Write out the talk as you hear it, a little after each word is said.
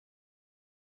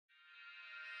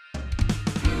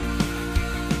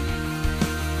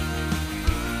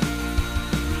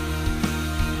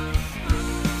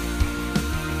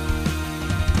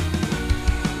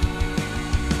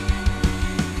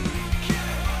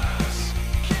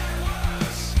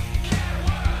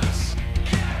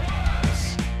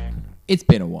It's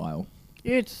been a while.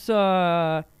 It's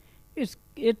what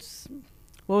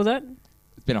was that?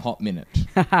 It's been a hot minute.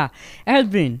 Haha, it has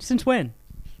been. Since when?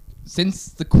 Since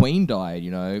the Queen died,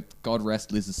 you know, God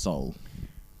rest Liz's soul.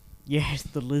 Yes,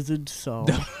 the lizard soul.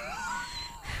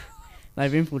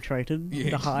 They've infiltrated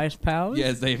the highest powers.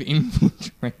 Yes, they've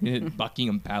infiltrated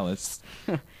Buckingham Palace.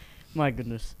 My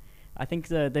goodness. I think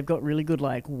they've got really good,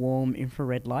 like, warm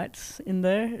infrared lights in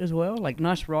there as well. Like,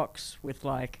 nice rocks with,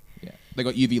 like... Yeah, they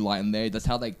got UV light in there. That's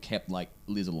how they kept, like,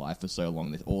 Liz alive for so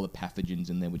long. All the pathogens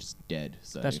in there were just dead.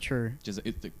 So that's true.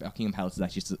 The Buckingham Palace is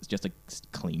actually just a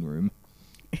clean room.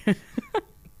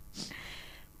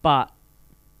 But,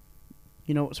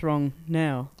 you know what's wrong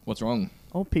now? What's wrong?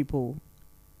 Old people.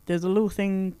 There's a little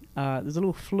thing, there's a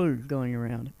little flu going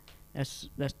around that's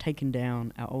taken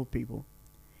down our old people.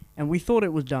 And we thought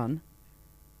it was done,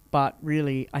 but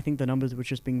really, I think the numbers were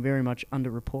just being very much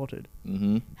underreported.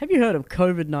 Mm-hmm. Have you heard of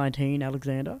COVID-19,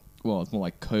 Alexander? Well, it's more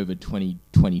like COVID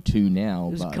 2022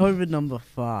 now. It's but COVID number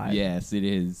 5. Yes, it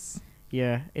is.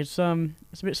 Yeah, it's a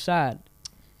bit sad.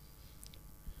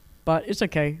 But it's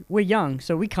okay. We're young,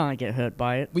 so we can't get hurt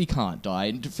by it. We can't die.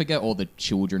 And forget all the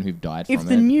children who've died from it. If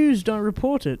the news don't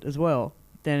report it as well,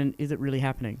 then is it really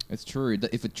happening? It's true.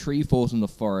 If a tree falls in the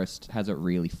forest, has it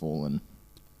really fallen?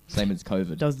 Same as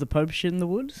COVID. Does the Pope shit in the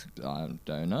woods? I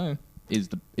don't know. Is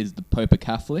the Pope a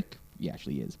Catholic? He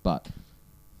actually is, but...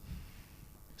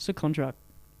 It's a contract.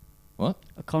 What?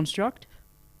 A construct?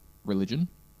 Religion?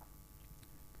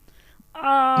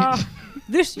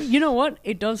 This, you know what?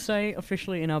 It does say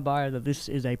officially in our bio that this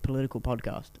is a political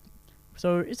podcast.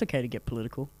 So it's okay to get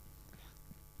political.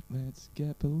 Let's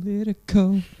get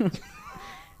political.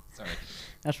 Sorry.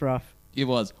 That's rough. It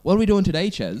was. What are we doing today,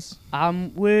 Chez?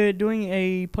 We're doing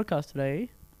a podcast today.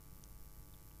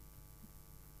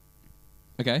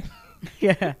 Okay.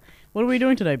 Yeah. What are we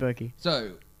doing today, Burkey?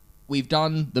 So, we've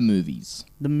done the movies.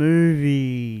 The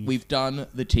movie. We've done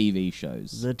the TV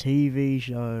shows. The TV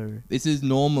show. This is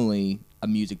normally a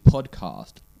music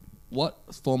podcast. What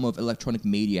form of electronic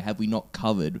media have we not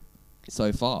covered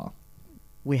so far?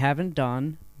 We haven't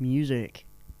done music.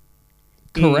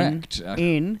 Correct.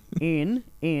 In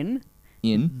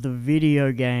the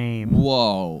video game.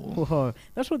 Whoa. Whoa.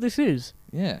 That's what this is.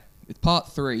 Yeah. It's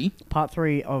part 3. Part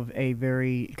 3 of a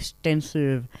very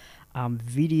extensive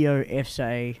video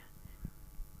essay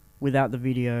without the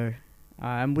video.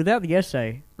 Without the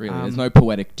essay. Really, there's no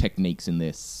poetic techniques in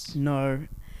this. No.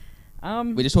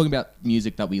 We're just talking about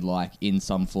music that we like in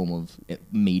some form of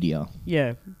media.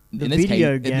 Yeah. In this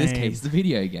case, the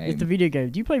video game. It's the video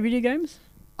game. Do you play video games?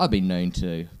 I've been known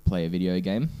to play a video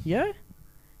game. Yeah?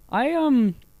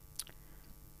 I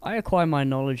acquire my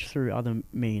knowledge through other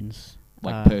means.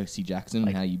 Like Percy Jackson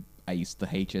and how you aced the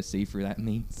HSC through that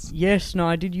means. Yes, no,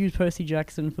 I did use Percy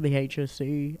Jackson for the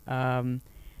HSC. And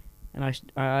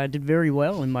I did very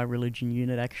well in my religion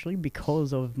unit, actually,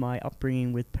 because of my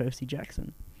upbringing with Percy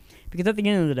Jackson. Because at the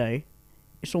end of the day,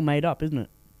 it's all made up, isn't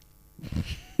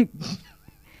it?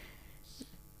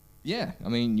 Yeah, I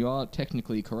mean, you are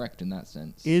technically correct in that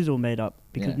sense. It is all made up,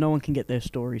 because no one can get their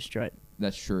story straight.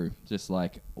 That's true, just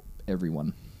like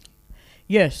everyone.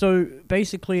 Yeah, so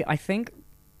basically, I think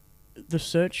the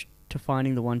search to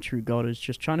finding the one true God is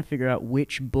just trying to figure out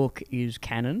which book is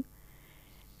canon.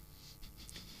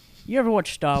 You ever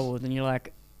watch Star Wars and you're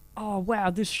like, oh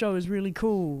wow, this show is really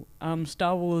cool.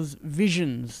 Star Wars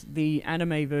Visions, the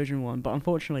anime version one, but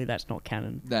unfortunately that's not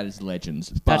canon. That is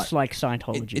Legends. That's like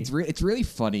Scientology. It's really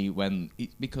funny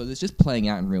because it's just playing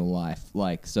out in real life.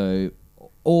 Like, so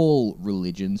all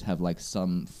religions have like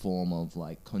some form of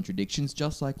like contradictions,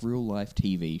 just like real life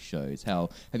TV shows. How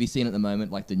have you seen at the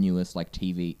moment like the newest like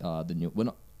TV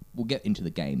we'll get into the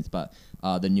games, but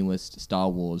the newest Star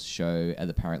Wars show has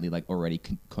apparently like already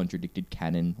contradicted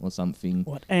canon or something.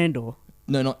 What, Andor?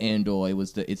 No, not Andor.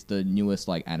 It's the newest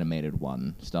like animated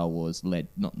one. Star Wars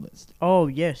not list. Oh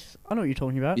yes, I know what you're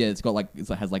talking about. Yeah, it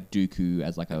has like Dooku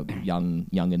as like a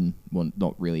youngin. Well,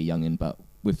 not really youngin, but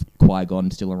with Qui-Gon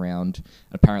still around.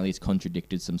 Apparently, it's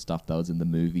contradicted some stuff that was in the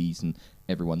movies, and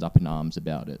everyone's up in arms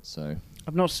about it. So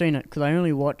I've not seen it because I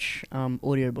only watch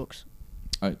audiobooks.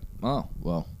 Oh,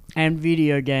 well. And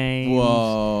video games.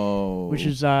 Whoa. Which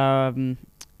is,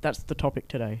 that's the topic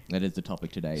today. That is the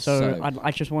topic today. So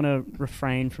I just want to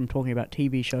refrain from talking about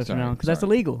TV shows for now, because that's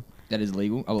illegal. That is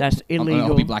illegal? That's illegal.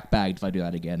 I'll be black bagged if I do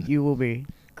that again. You will be.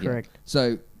 Correct. Yeah.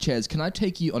 So, Chez, can I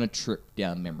take you on a trip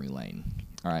down memory lane?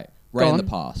 All right. Right in the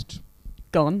past.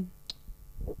 Gone.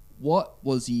 What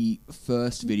was the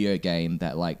first video game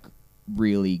that, like,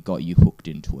 really got you hooked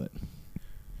into it?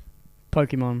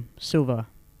 Pokémon Silver.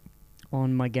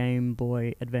 on my Game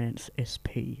Boy Advance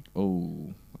SP.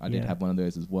 Oh, I did Yeah. have one of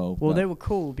those as well. Well, but they were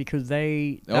cool because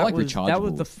They were that like was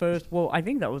rechargeable. the first. Well, I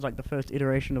think that was like the first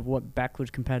iteration of what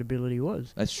backwards compatibility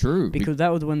was. That's true. Because that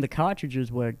was when the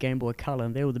cartridges were Game Boy Color,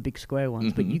 and they were the big square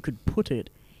ones. But Mhm. you could put it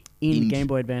in In- Game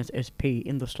Boy Advance SP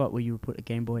in the slot where you would put a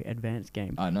Game Boy Advance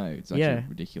game. I know, it's actually Yeah.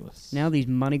 ridiculous. Now these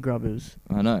money grubbers,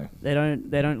 I know. they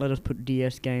don't let us put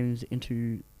DS games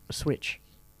into a Switch.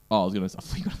 Oh, I thought you were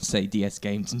gonna say DS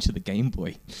games into the Game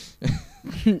Boy.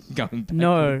 Going backwards.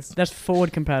 No, that's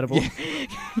forward compatible.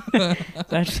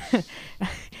 That's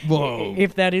Whoa.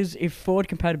 if forward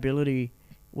compatibility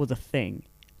was a thing,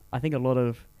 I think a lot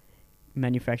of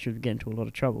manufacturers would get into a lot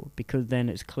of trouble because then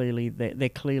it's clearly they're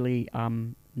clearly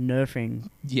nerfing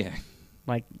Yeah.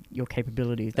 like your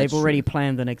capabilities. That's They've already true.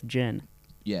 planned the next gen.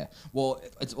 Yeah, well,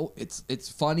 it's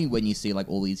funny when you see like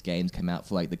all these games come out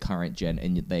for like the current gen,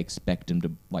 and they expect them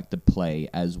to like to play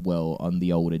as well on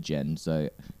the older gen. So,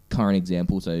 current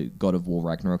example, so God of War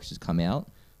Ragnarok just come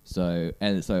out. So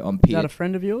on Is that a PS,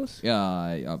 friend of yours? yeah,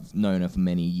 I've known her for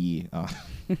many years.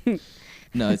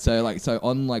 No, so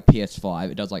on like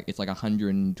PS5, it does like it's like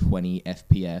 120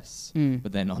 FPS, Mm.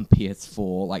 but then on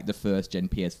PS4, like the first gen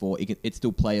PS4, it's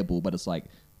still playable, but it's like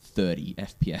 30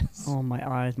 FPS. Oh, my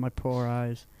eyes, my poor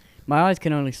eyes. My eyes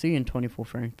can only see in 24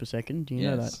 frames per second. Do you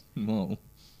know that? Well,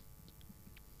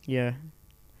 Yeah.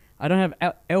 I don't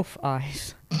have elf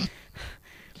eyes.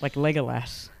 Like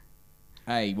Legolas.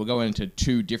 hey, we're going into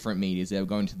two different medias there. We're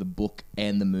going to the book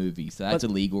and the movie, so that's But-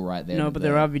 illegal right there. No, but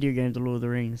there are video games of Lord of the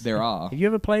Rings. There are. Have you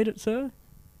ever played it, sir?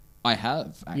 I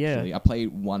have, actually. Yeah. I played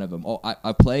one of them. Oh,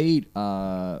 I played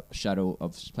Shadow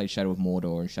of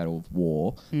Mordor and Shadow of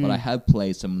War, but I have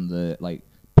played some of the like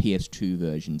PS2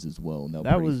 versions as well, and they were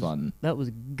That pretty was fun. That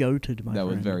was goated, my That friend.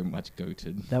 was very much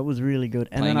goated. That was really good.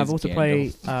 And Playing then I've as also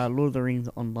played Gandalf. Lord of the Rings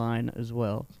online as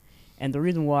well. And the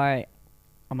reason why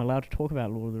I'm allowed to talk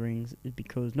about Lord of the Rings is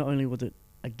because not only was it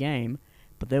a game,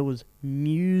 but there was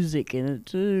music in it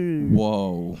too.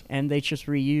 Whoa. And they just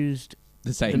reused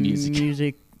The same the music.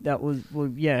 music that was, well,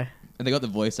 yeah. And they got the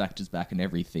voice actors back and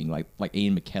everything. Like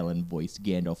Ian McKellen voiced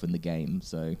Gandalf in the game,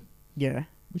 so Yeah.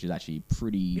 which is actually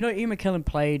pretty... You know, Ian McKellen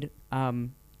played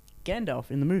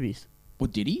Gandalf in the movies. Well,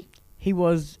 did he? He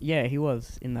was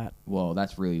in that. Well,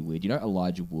 that's really weird. You know,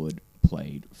 Elijah Wood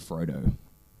played Frodo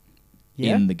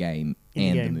Yeah? in the game In the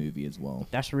and the game. movie as well.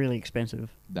 That's really expensive.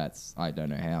 That's... I don't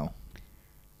know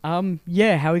how.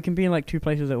 Yeah, how he can be in like two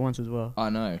places at once as well. I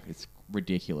know. It's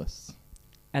ridiculous.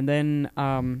 And then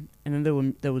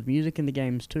there was music in the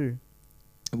games too.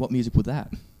 And what music was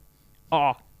that?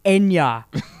 Oh, Enya.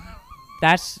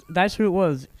 That's who it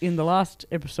was in the last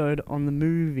episode on the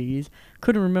movies.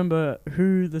 Couldn't remember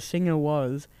who the singer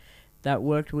was that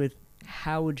worked with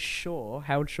Howard Shaw.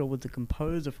 Howard Shaw was the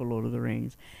composer for Lord of the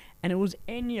Rings, and it was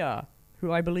Enya,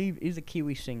 who I believe is a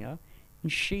Kiwi singer.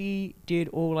 And she did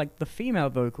all like the female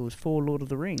vocals for Lord of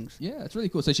the Rings. Yeah, it's really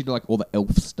cool. So she did like all the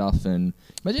elf stuff, and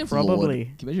imagine if Probably.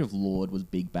 Can you imagine if Lord was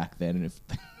big back then, and if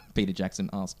Peter Jackson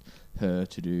asked her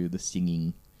to do the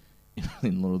singing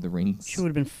in Lord of the Rings. She would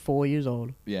have been 4 years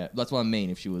old. Yeah, that's what I mean.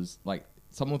 If she was like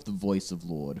someone with the voice of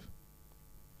Lord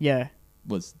Yeah.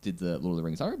 did the Lord of the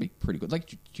Rings, that would be pretty good. Like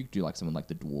she could do like someone like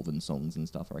the dwarven songs and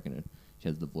stuff. I reckon she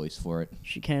has the voice for it.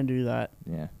 She can do that.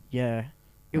 Yeah. Yeah.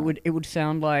 It Right. would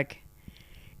sound like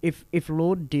if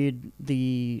Lord did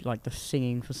the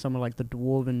singing for some of like the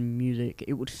dwarven music,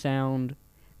 it would sound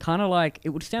kind of like it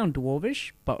would sound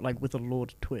dwarvish, but like with a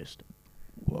Lord twist.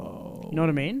 Whoa. You know what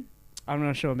I mean? I'm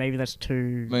not sure. Maybe that's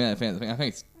too. I mean, I think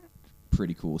it's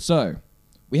pretty cool. So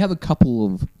we have a couple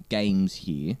of games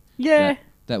here. Yeah.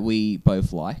 That we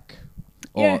both like,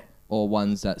 Yeah. or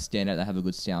ones that stand out that have a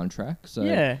good soundtrack. So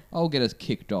Yeah. I'll get us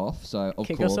kicked off. So of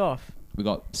Kick course us off. we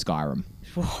got Skyrim.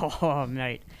 Oh,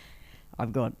 mate.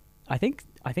 I think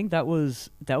that was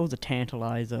a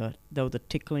tantalizer. That was a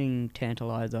tickling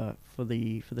tantalizer for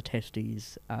the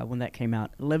testes when that came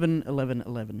out.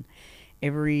 11/11/11.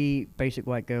 Every basic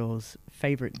white girl's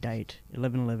favorite date.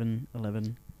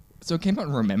 11/11/11. So it came out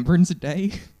on Remembrance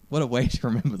Day. What a way to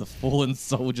remember the fallen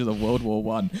soldiers of World War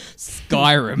One.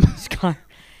 Skyrim. Sky.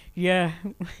 Yeah.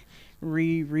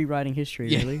 Rewriting history,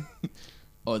 Yeah. really.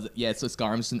 Oh, yeah. So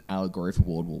Skyrim's an allegory for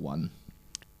World War One.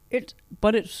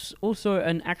 But it's also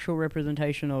an actual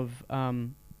representation of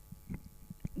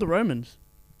the Romans,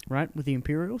 right? With the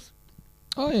Imperials.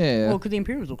 Oh yeah. Well, because the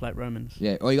Imperials look like Romans.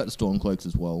 Yeah. Oh, you got the Stormcloaks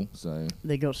as well. So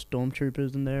They got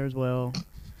stormtroopers in there as well.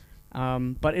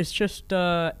 But it's just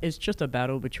a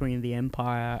battle between the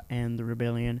Empire and the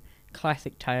Rebellion.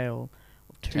 Classic tale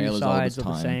of two Tale as old sides as of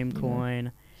the time, same you know.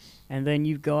 coin. And then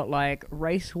you've got like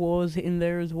race wars in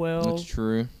there as well. that's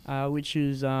true. Which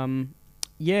is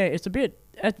Yeah, it's a bit.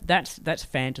 That's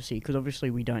fantasy because obviously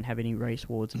we don't have any race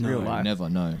wars in real life. Never,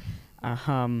 no.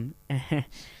 I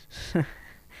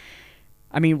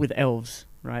mean, with elves,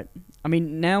 right? I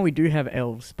mean, now we do have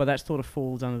elves, but that sort of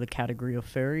falls under the category of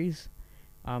furries.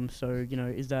 So,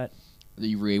 is that... Do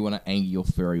you really want to anger your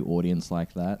furry audience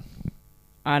like that?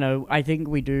 I know. I think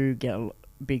we do get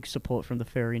big support from the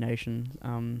furry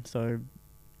nation. So,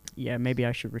 yeah, maybe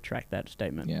I should retract that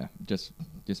statement. Yeah, just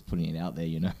putting it out there,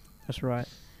 That's right.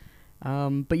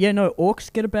 But yeah, no,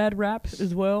 orcs get a bad rap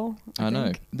as well. I know.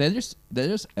 think. They're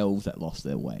just elves that lost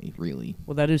their way, really.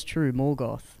 Well, that is true.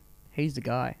 Morgoth, he's the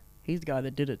guy. He's the guy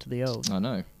that did it to the elves. I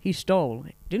know. He stole.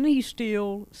 Didn't he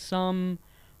steal some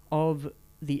of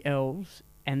the elves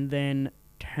and then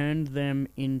turned them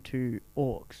into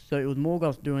orcs? So it was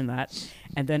Morgoth doing that,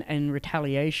 and then in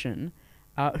retaliation,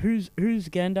 who's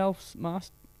Gandalf's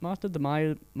master? The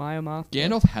Maya master?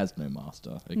 Gandalf has no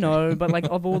master. Okay. No, but like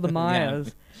of all the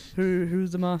Mayas,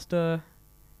 who's the master?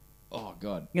 Oh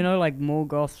god. Like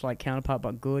Morgoth's like counterpart,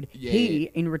 but good. Yeah.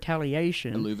 He in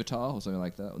retaliation. Iluvatar or something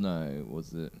like that. No,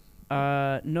 was it?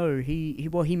 No. He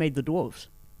made the dwarves.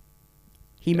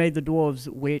 He made the dwarves,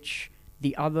 which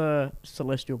the other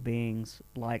celestial beings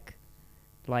like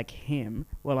him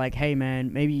were like, hey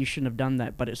man, maybe you shouldn't have done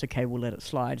that, but it's okay, we'll let it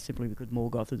slide simply because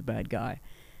Morgoth is a bad guy.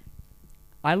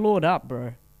 I lord up,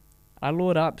 bro. I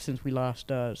lord up since we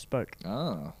last spoke.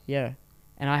 Ah. Yeah.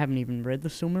 And I haven't even read the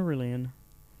Silmarillion.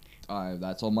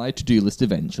 That's on my to-do list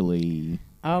eventually.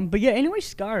 But yeah, anyway,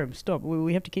 Skyrim, stop.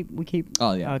 We have to keep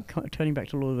Oh, yeah. turning back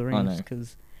to Lord of the Rings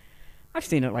because I've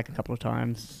seen it like a couple of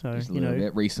times. So, just a little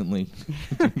bit recently.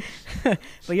 But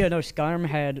yeah, no, Skyrim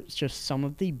had just some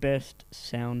of the best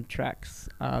soundtracks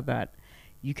that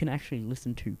you can actually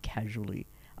listen to casually.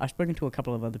 I've spoken to a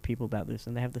couple of other people about this,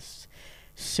 and they have this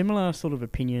similar sort of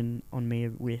opinion on me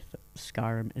with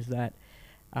Skyrim, is that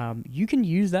you can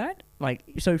use that.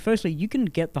 So firstly, you can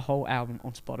get the whole album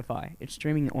on Spotify. It's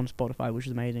streaming on Spotify, which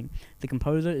is amazing. The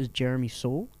composer is Jeremy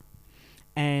Saul,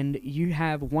 and you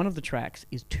have one of the tracks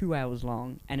is 2 hours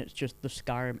long, and it's just the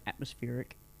Skyrim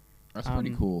atmospheric. That's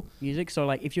pretty cool. Music. So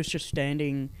like, if you're just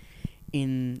standing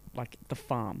in like the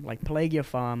farm, like Pelagia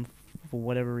Farm, for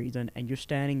whatever reason, and you're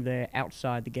standing there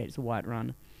outside the gates of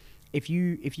Whiterun, if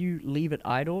you leave it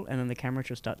idle and then the camera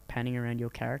just starts panning around your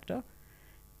character,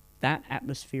 that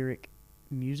atmospheric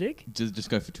music Just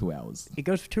go for 2 hours. It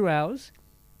goes for 2 hours,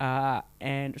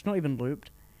 and it's not even looped,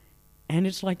 and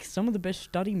it's like some of the best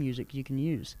study music you can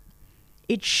use.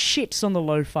 It shits on the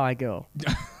lo-fi girl.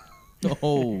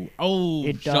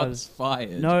 It does. Shots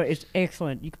fired. No, it's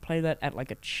excellent. You could play that at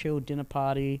like a chill dinner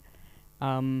party,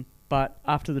 but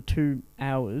after the 2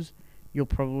 hours, you'll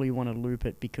probably want to loop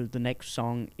it because the next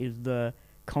song is the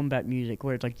combat music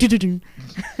where it's like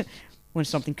when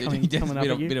something coming up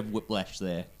at you. Bit of whiplash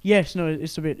there. Yes, no,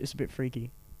 it's a bit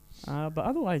freaky, but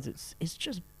otherwise it's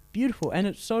just beautiful and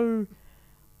it's so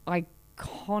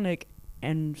iconic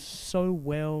and so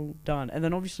well done. And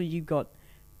then obviously you've got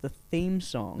the theme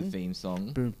song.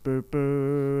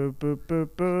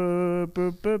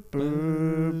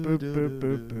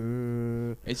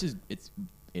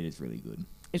 It is really good.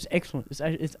 It's excellent.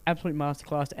 It's absolute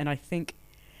masterclass, and I think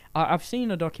I've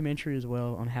seen a documentary as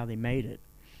well on how they made it,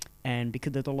 and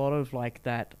because there's a lot of like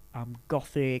that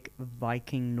gothic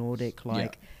Viking Nordic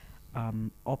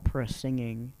opera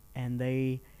singing, and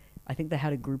I think they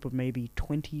had a group of maybe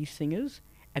 20 singers,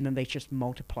 and then they just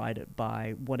multiplied it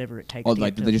by whatever it takes. Oh,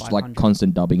 like they're just like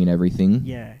constant dubbing and everything.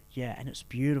 Yeah, and it's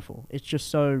beautiful. It's just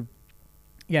so,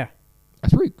 yeah.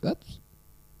 That's.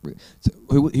 So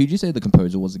who did you say the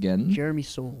composer was again? Jeremy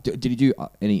Saul. Did he do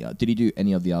any? Did he do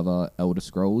any of the other Elder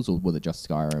Scrolls, or was it just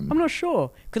Skyrim? I'm not sure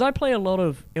because I play a lot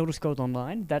of Elder Scrolls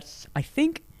Online. I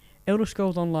think Elder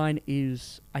Scrolls Online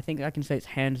is. I think I can say it's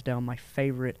hands down my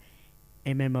favorite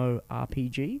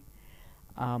MMORPG.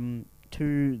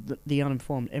 To the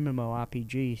uninformed,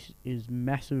 MMORPG is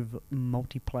massive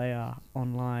multiplayer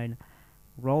online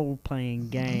role-playing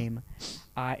game.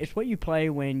 It's what you play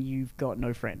when you've got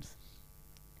no friends.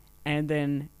 And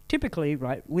then, typically,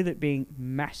 right, with it being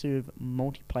massive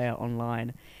multiplayer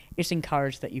online, it's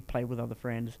encouraged that you play with other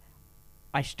friends.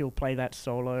 I still play that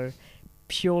solo.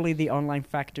 Purely the online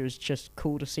factor is just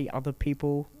cool to see other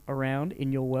people around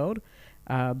in your world.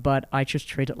 But I just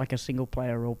treat it like a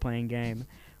single-player role-playing game,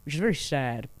 which is very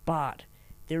sad. But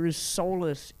there is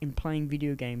solace in playing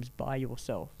video games by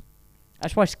yourself.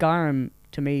 That's why Skyrim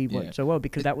to me worked Yeah. so well,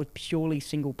 because that was purely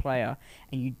single player,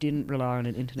 and you didn't rely on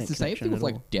an internet It's the same connection thing with at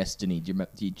all. like Destiny. Do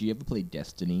you ever play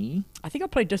Destiny? I think I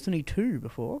played Destiny 2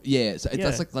 before. Yeah, so Yeah.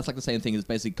 that's like the same thing. It's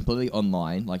basically completely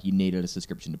online. Like you needed a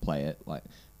subscription to play it. Like,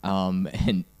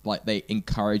 and like they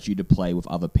encourage you to play with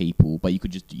other people, but you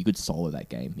could solo that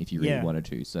game if you really Yeah. wanted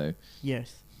to. So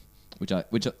Yes. which I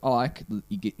like.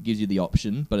 It gives you the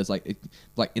option, but it's like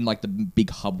like in like the big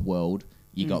hub world,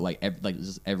 you got like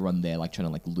just everyone there like trying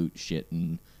to like loot shit,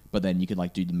 and but then you can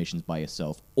like do the missions by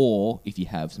yourself, or if you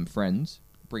have some friends,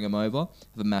 bring them over,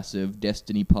 have a massive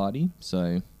Destiny party.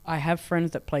 So I have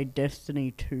friends that play Destiny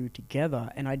 2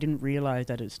 together, and I didn't realize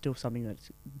that it's still something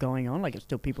that's going on. Like, it's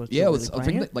still people are still really I playing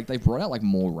think it. that, like they've brought out like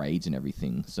more raids and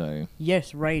everything. So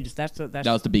Yes, raids. That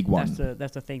was the big one.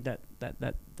 That's the thing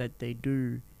that they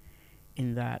do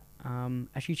in that.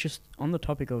 Actually, just on the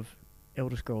topic of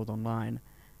Elder Scrolls Online,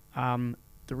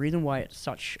 the reason why it's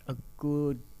such a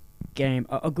good game,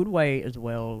 a good way as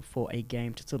well for a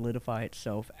game to solidify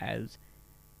itself as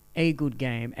a good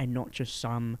game and not just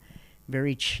some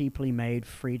very cheaply made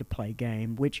free-to-play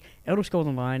game, which Elder Scrolls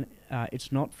Online, it's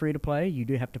not free-to-play. You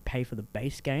do have to pay for the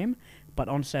base game, but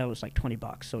on sale it's like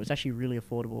 $20, so it's actually really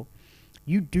affordable.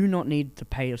 You do not need to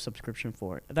pay a subscription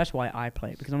for it. That's why I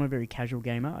play it, because I'm a very casual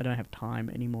gamer. I don't have time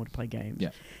anymore to play games.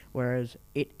 Yeah. Whereas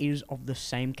it is of the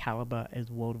same caliber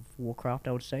as World of Warcraft,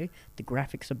 I would say. The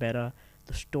graphics are better.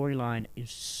 The storyline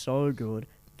is so good.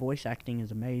 Voice acting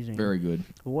is amazing. very good.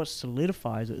 But what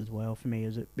solidifies it as well for me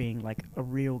is it being like a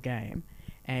real game.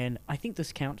 And I think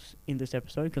this counts in this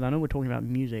episode, because I know we're talking about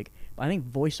music, but I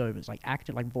think voiceovers, like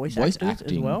voice actors as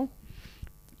acting. well.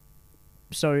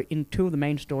 So in two of the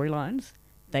main storylines,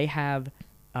 they have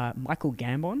Michael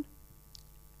Gambon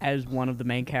as one of the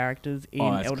main characters in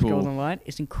Oh, that's Elder Scrolls cool. Online.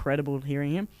 It's incredible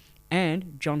hearing him.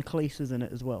 And John Cleese is in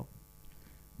it as well.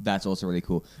 That's also really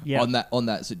cool. Yeah. On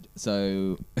that,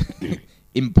 so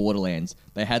in Borderlands,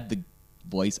 they had the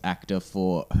voice actor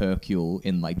for Hercule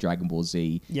in like Dragon Ball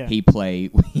Z. Yeah. He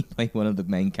played one of the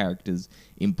main characters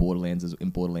in Borderlands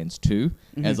 2.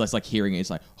 Mhm. As like hearing it, it's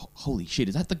like, holy shit,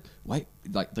 is that the wait?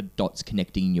 Like the dots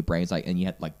connecting in your brain, it's like, and you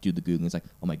had to like do the Googling. It's like,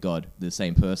 oh my god, they're the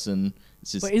same person.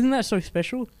 It's just But isn't that so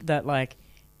special that like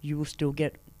you will still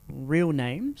get real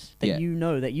names that Yeah. you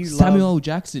know that you Samuel love? L.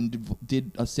 Jackson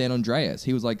did a San Andreas.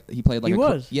 He was like he played like He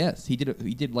was? yes, he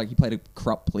did like he played a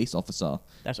corrupt police officer.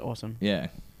 That's awesome. Yeah.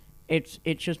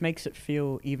 It just makes it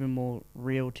feel even more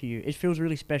real to you. It feels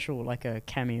really special, like a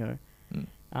cameo,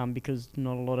 because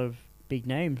not a lot of big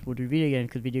names will do video games,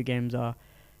 because video games are,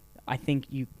 I think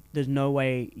there's no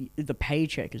way, the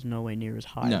paycheck is nowhere near as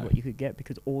high No. as what you could get,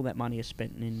 because all that money is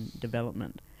spent in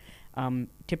development.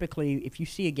 Typically, if you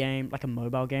see a game, like a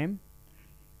mobile game,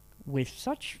 with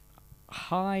such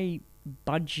high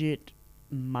budget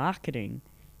marketing,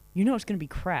 you know it's going to be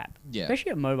crap. Yeah.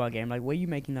 Especially a mobile game. Like, where are you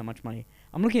making that much money?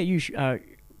 I'm looking at you,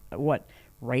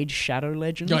 Raid Shadow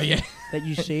Legends Oh yeah. that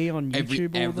you see on YouTube all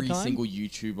the every time? single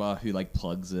YouTuber who like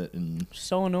plugs it and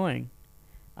So annoying.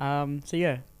 So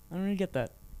yeah, I don't really get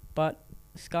that. But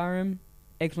Skyrim,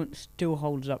 excellent, still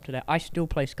holds up today. I still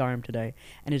play Skyrim today,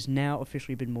 and it's now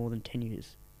officially been more than 10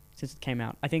 years since it came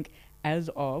out. I think as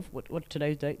of, what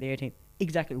today's date? The 18th.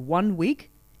 Exactly 1 week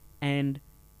and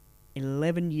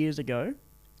 11 years ago,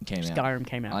 came out. Skyrim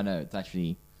came out. I know, it's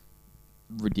actually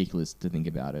ridiculous to think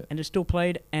about it. And it's still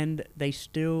played, and they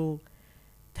still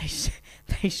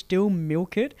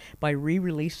milk it by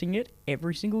re-releasing it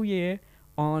every single year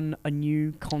on a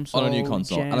new console. On a new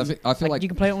console. And I feel like you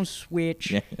can play it on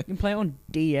Switch. Yeah. You can play it on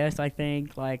DS, I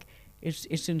think. Like, it's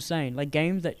insane. Like,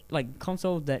 games that, like,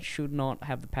 consoles that should not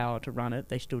have the power to run it,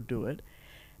 they still do it.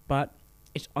 But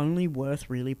it's only worth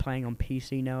really playing on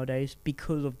PC nowadays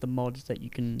because of the mods that you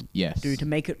can Yes. do to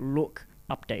make it look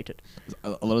updated.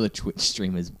 a lot of the Twitch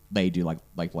streamers, they do like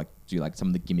some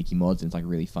of the gimmicky mods, and it's like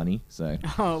really funny. So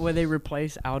Oh, where they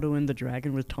replace Alduin the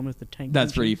Dragon with Thomas the Tank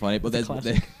that's Engine. pretty funny. But It's a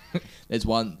classic. there's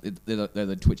one, there's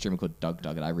a Twitch streamer called Doug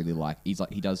that I really like. He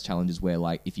does challenges where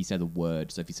like if he says a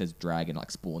word, so if he says dragon, like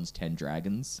spawns 10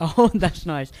 dragons. Oh, that's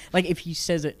nice. Like, if he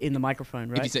says it in the microphone,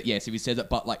 right? If he says it,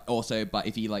 but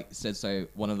if he like says so,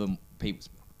 one of them people.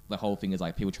 The whole thing is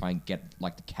like people try and get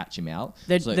like to catch him out.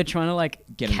 They're trying to like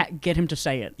get him to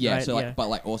say it. Yeah, right? so like, but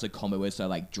like also combo words, so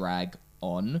like drag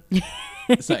on.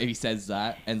 So if he says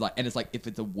that, and it's like if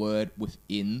it's a word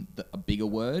within a bigger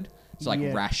word, so like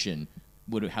Yeah. ration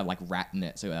would have like rat in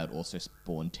it, so that would also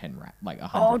spawn 10 rat, like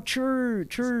 100. Oh,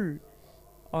 true.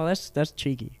 Oh, that's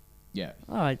cheeky. Yeah.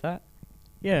 I like that.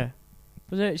 Yeah.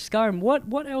 Was it Skyrim?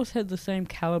 What else had the same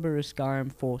caliber as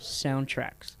Skyrim for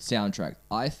soundtracks? Soundtrack.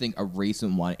 I think a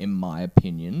recent one, in my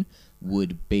opinion,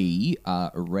 would be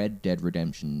Red Dead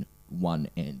Redemption 1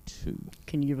 and 2.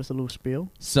 Can you give us a little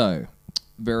spiel? So,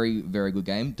 very, very good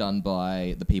game done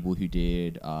by the people who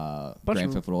did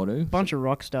Grand Theft Auto. Bunch of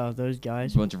rock stars, those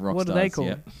guys. Bunch of rock what stars. What are they called?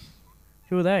 Yep.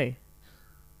 Who are they?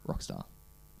 Rockstar.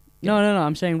 No,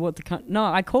 I'm saying what the no,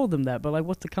 I called them that, but like,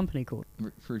 what's the company called?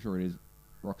 Pretty sure it is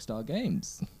Rockstar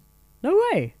Games. No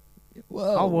way.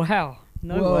 Whoa. Oh wow.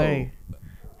 No Whoa. way.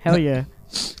 Hell yeah.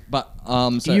 But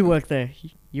so you work there.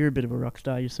 You're a bit of a rock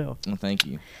star yourself. Oh, thank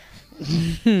you.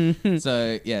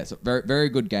 So yeah, so very, very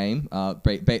good game.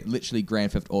 Literally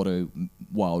Grand Theft Auto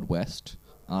Wild West.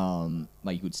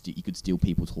 Like you could steal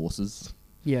people's horses.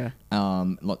 Yeah.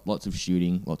 Lots of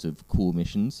shooting, lots of cool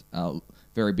missions.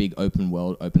 Very big open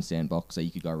world, open sandbox that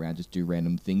you could go around, just do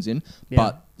random things in. Yeah.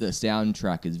 But the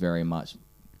soundtrack is very much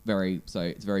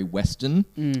it's very Western,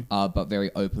 but very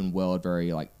open world,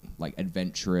 very like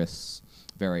adventurous,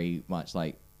 very much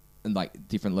like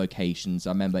different locations.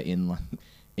 I remember in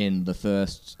the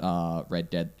first Red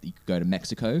Dead, you could go to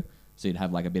Mexico. So you'd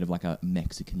have like a bit of like a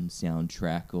Mexican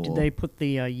soundtrack. Or did they put the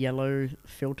yellow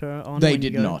filter on? They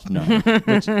did not. No.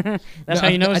 That's how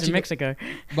you know it's in Mexico.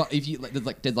 But if you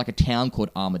there's like a town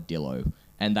called Armadillo,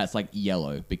 and that's like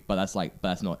yellow, but that's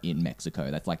not in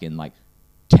Mexico. That's like in like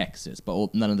Texas.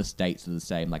 But none of the states are the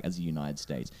same like as the United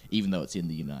States, even though it's in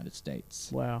the United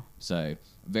States. Wow. So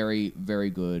very,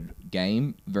 very good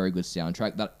game, very good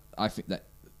soundtrack. That I think that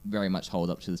very much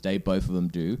hold up to this day. Both of them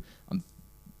do. I'm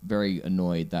very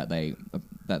annoyed that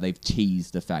they've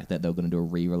teased the fact that they're going to do a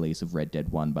re-release of Red Dead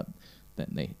 1, but that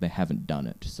they haven't done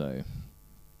it. So,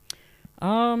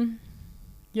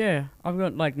 yeah, I've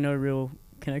got like no real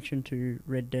connection to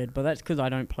Red Dead, but that's because I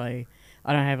don't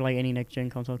have like any next gen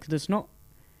console because it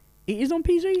is on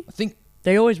PC. I think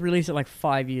they always release it like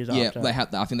 5 years after. Yeah, they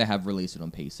have. I think they have released it on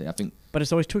PC. I think, but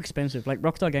it's always too expensive. Like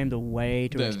Rockstar games are way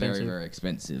too expensive. They're very, very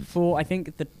expensive. For I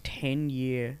think the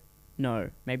 10-year,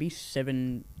 no, maybe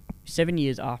 7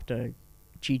 years after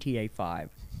GTA 5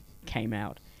 came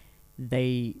out,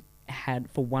 they had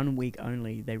for 1 week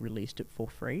only. They released it for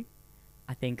free.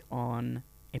 I think on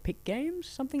Epic Games,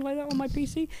 something like that on my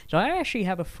PC. So I actually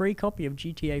have a free copy of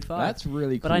GTA 5. That's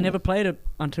really cool. But I never played it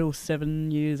until 7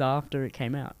 years after it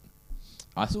came out.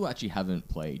 I still actually haven't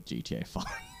played GTA 5.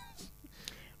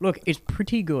 Look, it's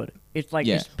pretty good. It's like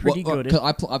it's pretty good. It's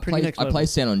I played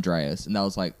San Andreas, and that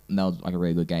was like a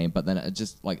really good game. But then it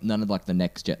just like none of like the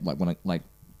next gen, like when I like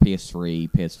PS3,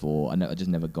 PS4, I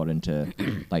just never got into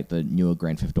like the newer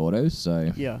Grand Theft Autos.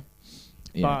 So yeah.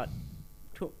 But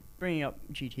bringing up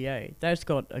GTA, that's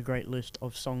got a great list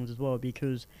of songs as well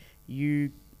because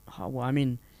they buy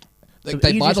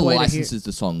the licenses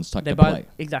to songs to play.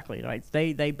 Exactly, right.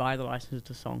 They buy the licenses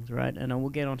to songs, right? And we'll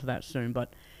get onto that soon.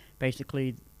 But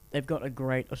basically, they've got a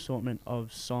great assortment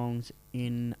of songs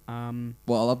in. Well,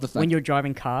 I love the fact when you're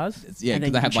driving cars. Yeah,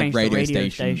 because they have like radio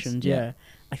stations. Yeah.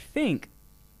 I think.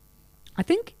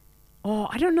 Oh,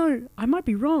 I don't know. I might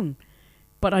be wrong,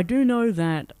 but I do know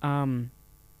that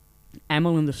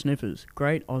Amyl and the Sniffers,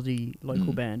 great Aussie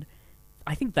local band.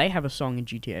 I think they have a song in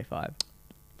GTA 5.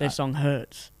 Their song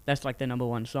Hurts. That's like their number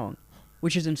one song,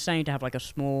 which is insane to have like a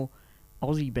small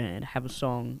Aussie band have a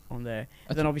song on there.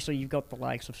 And then obviously you've got the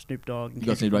likes of Snoop Dogg. And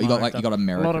you got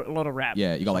America. A lot of rap.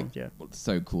 Yeah, you got songs, it's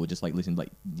so cool. Just like listen, like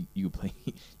you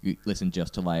listen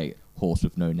just to like Horse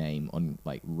with No Name on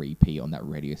like repeat on that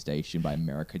radio station by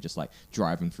America, just like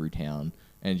driving through town,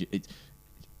 and it's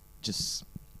just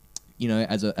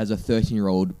as a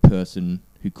 13-year-old person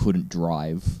who couldn't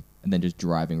drive and then just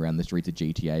driving around the streets of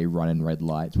GTA, running red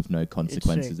lights with no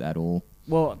consequences at all.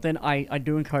 Well, then I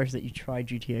do encourage that you try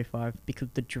GTA 5 because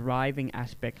the driving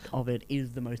aspect of it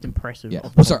is the most impressive. Yeah.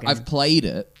 Of Sorry, I've played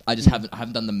it. I just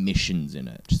haven't done the missions in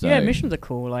it. So. Yeah, missions are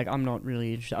cool. Like I'm not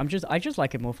really interested. I just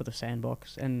like it more for the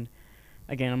sandbox. And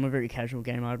again, I'm a very casual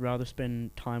gamer. I'd rather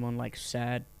spend time on like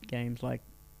sad games like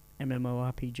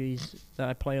MMORPGs that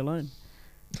I play alone.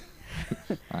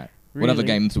 All right. Really? Whatever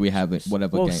games we have,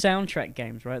 soundtrack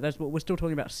games, right? That's what we're still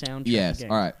talking about. Soundtrack. Yes.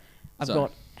 Games. All right. I've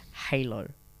got Halo.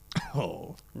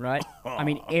 Oh. Right? I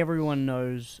mean, everyone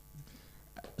knows.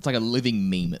 It's like a living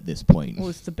meme at this point. Well,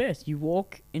 it's the best. You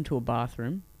walk into a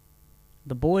bathroom,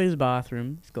 the boys'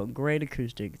 bathroom. It's got great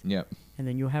acoustics. Yep. And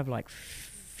then you'll have like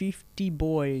 50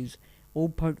 boys all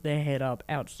poke their head up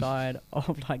outside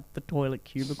of like the toilet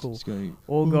cubicle,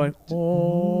 all going,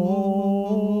 oh.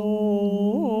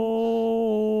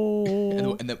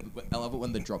 And then I love it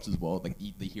when the drops as well. Like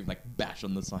you hear like bash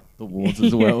on the side of the walls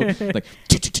as well. Like.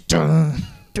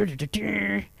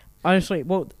 Honestly,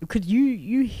 well, because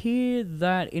you hear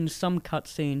that in some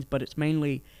cutscenes, but it's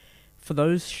mainly for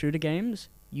those shooter games.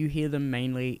 You hear them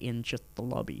mainly in just the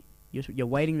lobby. You're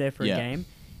waiting there for a game,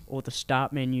 or the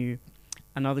start menu.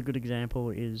 another good example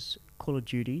is Call of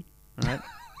Duty, right?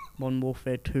 Modern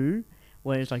Warfare 2,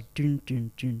 where it's like dun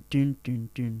dun dun dun dun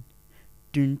dun.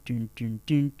 Dun, dun, dun,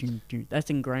 dun, dun, dun. That's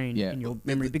ingrained in your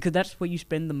memory because that's where you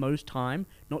spend the most time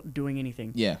not doing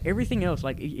anything. Yeah. Everything else,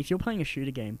 like if you're playing a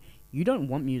shooter game, you don't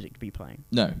want music to be playing.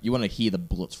 No, you want to hear the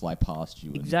bullets fly past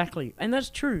you. Exactly, and that's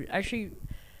true. Actually,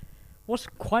 what's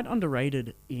quite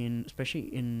underrated especially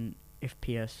in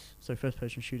FPS, so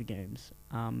first-person shooter games,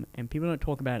 and people don't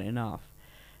talk about it enough,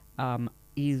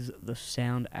 is the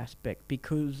sound aspect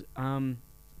because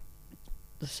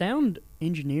the sound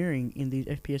engineering in these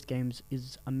FPS games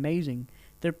is amazing.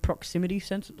 The proximity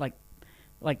sense, like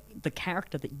the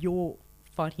character that you're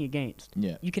fighting against,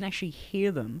 you can actually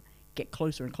hear them get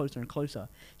closer and closer and closer.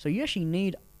 So you actually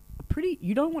need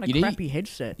you don't want a crappy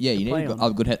headset. Yeah, you need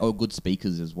good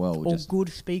speakers as well. Or good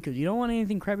speakers. You don't want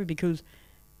anything crappy because,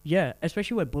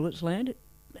 especially where bullets land,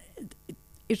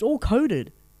 it's all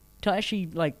coded to actually,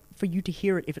 like, for you to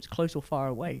hear it if it's close or far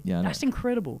away. Yeah, that's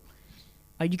incredible.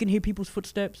 You can hear people's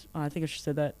footsteps. I think I should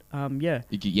say that. So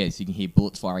you can hear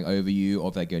bullets firing over you, or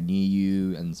if they go near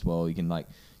you, and as well, you can be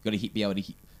able to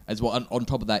hear. As well, on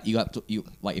top of that,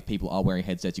 if people are wearing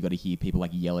headsets, you got to hear people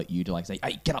like yell at you to like say,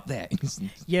 "Hey, get up there!"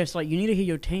 Yes, like you need to hear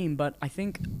your team. But I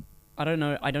don't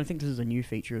know. I don't think this is a new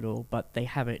feature at all. But they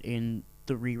have it in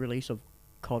the re-release of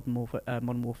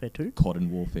Modern Warfare 2. COD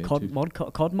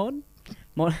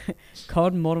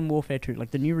Modern Warfare 2,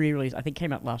 like the new re-release, I think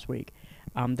came out last week.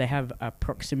 They have a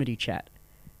proximity chat,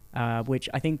 which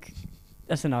I think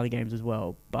that's in other games as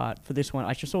well. But for this one,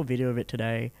 I just saw a video of it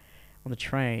today on the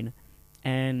train,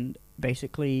 and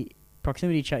basically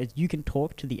proximity chat is you can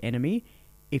talk to the enemy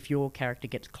if your character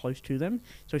gets close to them.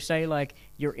 So say like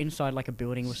you're inside like a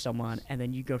building with someone and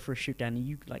then you go for a shoot down and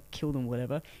you like kill them,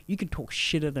 whatever, you can talk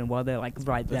shit at them while they're like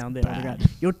down there on the ground.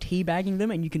 You're teabagging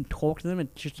them and you can talk to them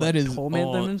and just like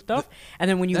torment them and stuff. And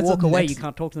then when you walk away, you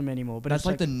can't talk to them anymore. But that's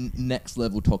like the next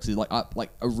level toxic.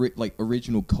 Like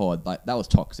original COD, like that was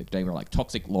toxic. Don't get me wrong, like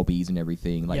toxic lobbies and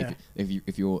everything. Like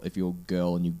if you're a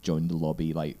girl and you join the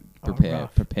lobby, like prepare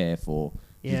for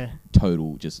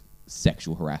total just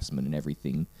sexual harassment and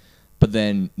everything. But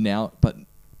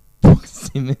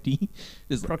proximity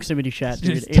chat,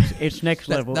 dude. It's next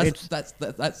level.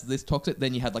 That's this toxic.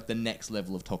 Then you had like the next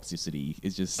level of toxicity.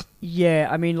 It's just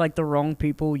I mean, like the wrong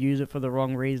people use it for the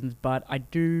wrong reasons, but I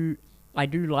do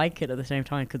like it at the same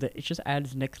time because it just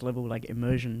adds next level like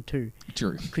immersion too.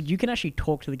 True. Because you can actually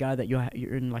talk to the guy that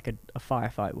you're in like a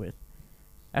firefight with.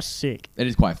 That's sick. It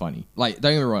is quite funny. Like,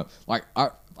 don't get me wrong. Like, I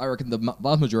reckon the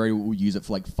vast majority will use it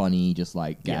for like funny, just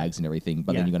like gags and everything.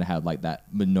 But then you're gonna have like that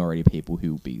minority of people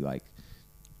who will be like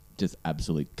just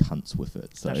absolute cunts with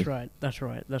it. So That's right.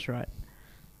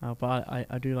 But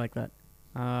I do like that.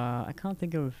 I can't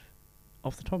think of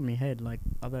off the top of my head like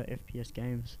other FPS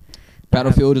games.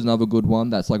 Battlefield is another good one.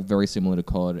 That's like very similar to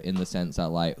COD in the sense that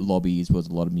like lobbies was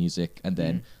a lot of music, and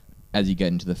then as you get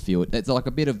into the field, it's like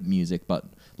a bit of music, but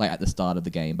like at the start of the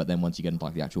game. But then once you get into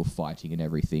like the actual fighting and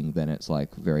everything, then it's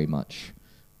like very much,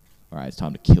 all right, it's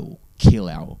time to kill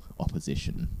our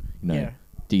opposition.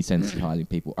 Desensitizing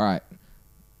people. All right,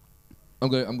 I'm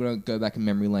gonna go back in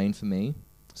memory lane for me.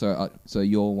 So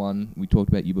your one, we talked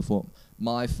about you before.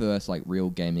 My first like real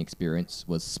gaming experience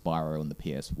was Spyro on the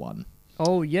PS1.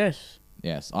 Oh yes.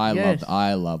 Yes,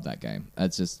 I love that game.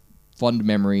 It's just fond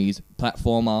memories.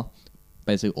 Platformer.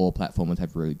 Basically, all platformers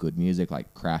have really good music,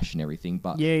 like Crash and everything.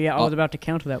 But I was about to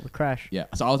counter that with Crash. Yeah,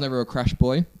 so I was never a Crash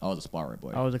boy. I was a Spyro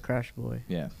boy. I was a Crash boy.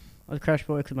 Yeah, I was a Crash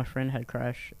boy because my friend had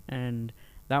Crash, and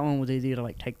that one was easier to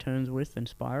like take turns with than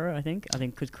Spyro. I think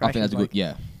because Crash. I think that's like, good.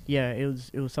 Yeah. Yeah, it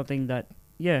was something that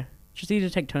just easy to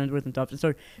take turns with and stuff. And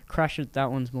so Crash,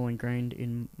 that one's more ingrained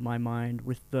in my mind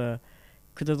with because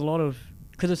there's a lot of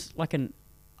it's like an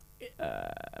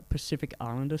Pacific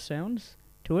Islander sounds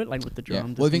to it, like with the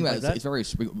drums. Well, I think it's very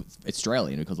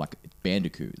Australian because like it's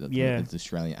Bandicoot. It's an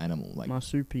Australian animal, like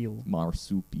marsupial.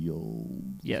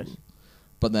 Yes.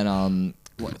 But then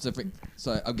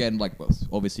so again, like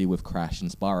obviously with Crash and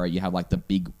Spyro, you have like the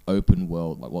big open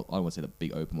world. Like, well, I don't want to say the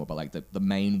big open world, but like the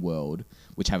main world,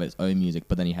 which have its own music.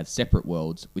 But then you had separate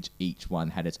worlds, which each one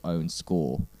had its own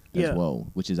score as well,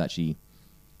 which is actually,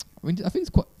 I mean, I think it's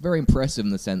quite very impressive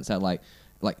in the sense that like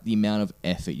the amount of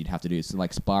effort you'd have to do. So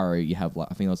like Spyro, you have like,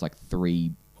 I think it was like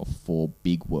 3 or 4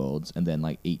 big worlds, and then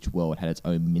like each world had its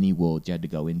own mini world you had to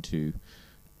go into,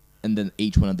 and then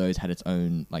each one of those had its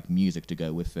own like music to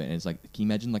go with it. And it's like, can you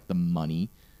imagine like the money?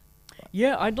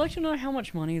 Yeah, I'd like to know how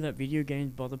much money that video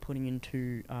games bother putting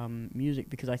into music,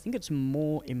 because I think it's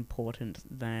more important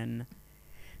than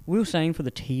we were saying for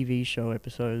the TV show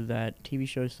episode, that TV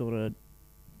shows sort of,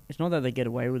 it's not that they get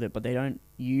away with it, but they don't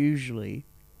usually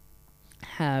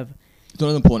have It's not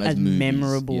as important as as movies.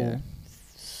 memorable Yeah.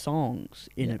 songs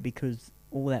in Yeah. it because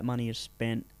all that money is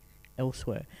spent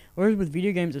elsewhere. Whereas with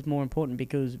video games, it's more important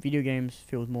because video games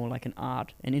feels more like an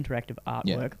interactive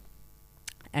artwork,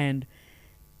 and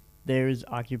there is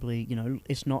arguably,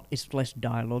 it's less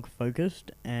dialogue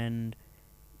focused, and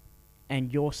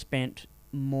you're spent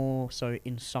more so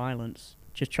in silence,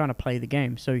 just trying to play the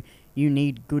game. So you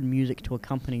need good music to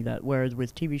accompany that. Whereas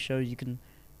with TV shows, you can,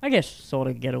 I guess, sort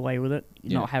of get away with it,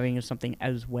 not having something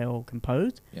as well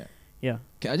composed. Yeah. Yeah.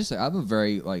 Can I just say, I have a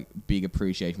very big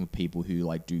appreciation for people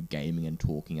who do gaming and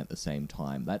talking at the same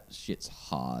time. That shit's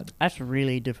hard. That's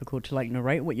really difficult to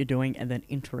narrate what you're doing and then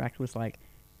interact with a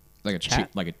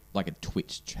chat. like a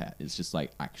Twitch chat. It's just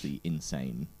actually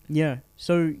insane. Yeah.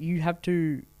 So you have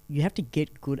to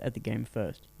get good at the game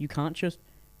first. You can't just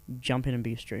jump in and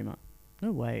be a streamer.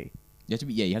 No way. You have to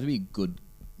be a good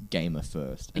gamer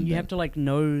first, and you have to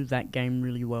know that game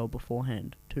really well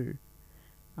beforehand too.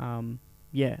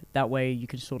 Yeah, that way you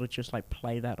can sort of just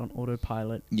play that on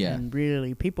autopilot. Yeah. And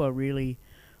really, people are really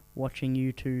watching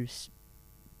you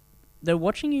they're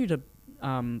watching you to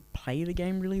play the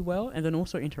game really well, and then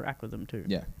also interact with them too.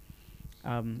 Yeah.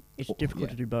 It's difficult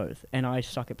to do both, and I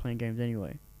suck at playing games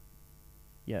anyway.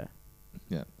 Yeah.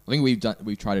 Yeah, I think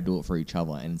we've tried to do it for each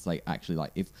other, and it's actually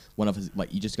if one of us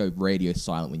you just go radio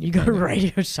silent when you go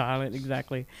radio silent,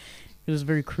 exactly. It's a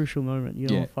very crucial moment. You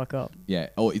don't want to fuck up. Yeah,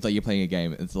 or it's you're playing a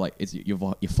game. It's you're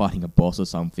fighting a boss or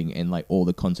something, and all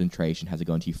the concentration has to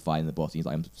go into you fighting the boss. And he's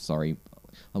like, "I'm sorry,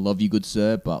 I love you, good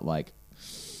sir, but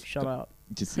shut up."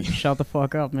 Just shut the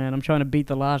fuck up, man. I'm trying to beat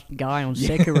the last guy on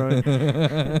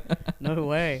Sekiro. No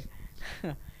way.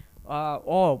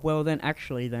 Well then,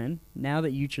 actually then, now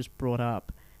that you just brought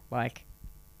up,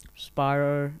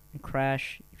 Spyro and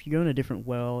Crash, if you go in a different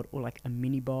world, or a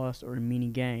mini-boss or a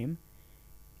mini-game,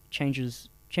 changes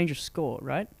score,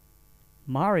 right?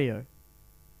 Mario.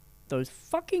 Those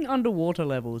fucking underwater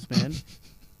levels, man.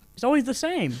 It's always the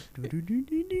same.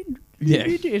 Yeah.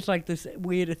 It's this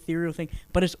weird ethereal thing,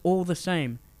 but it's all the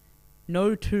same.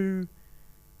 No two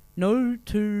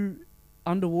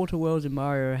underwater worlds in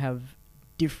Mario have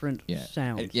different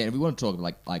sounds. Yeah, if we want to talk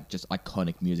about just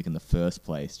iconic music in the first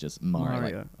place, just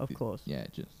Mario. Of course. Yeah,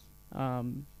 just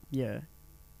yeah.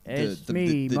 It's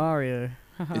me, Mario.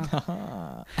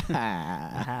 That's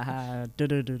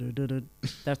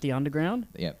the underground.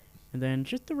 Yep. And then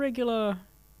just the regular,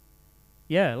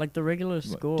 the regular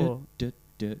score.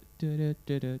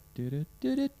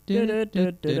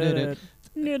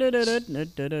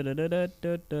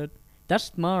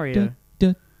 That's Mario.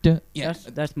 Yeah,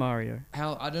 that's Mario.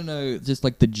 How I don't know, just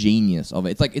the genius of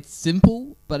it. It's it's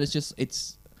simple, but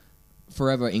it's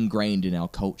forever ingrained in our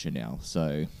culture now.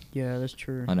 So yeah, that's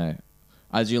true. I know.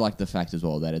 I do like the fact as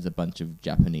well that it's a bunch of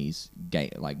Japanese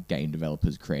game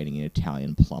developers creating an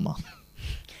Italian plumber.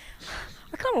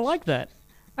 I kind of like that.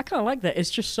 It's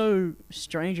just so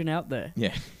strange and out there.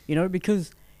 Yeah.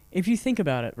 Because if you think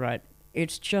about it, right,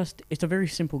 it's a very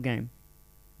simple game,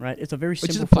 right? It's a very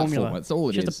simple formula. That's all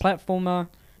it is. It's just a platformer.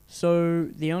 So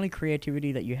the only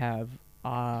creativity that you have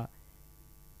are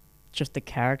just the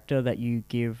character that you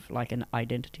give an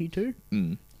identity to.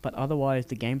 Mm. But otherwise,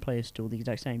 the gameplay is still the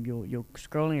exact same. You're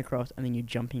scrolling across and then you're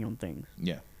jumping on things.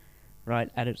 Yeah. Right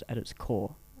at its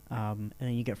core, and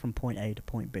then you get from point A to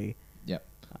point B. Yep.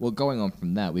 Well, going on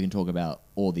from that, we can talk about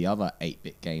all the other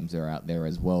 8-bit games that are out there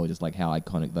as well, just how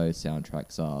iconic those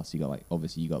soundtracks are. So you got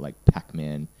obviously you got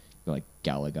Pac-Man, you got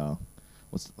Galaga.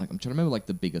 What's I'm trying to remember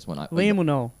the biggest one. Liam will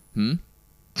know.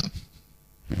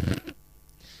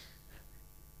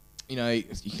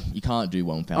 You can't do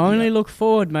one without only look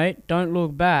forward, mate. Don't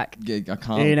look back. Yeah, I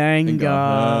can't. In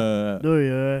anger.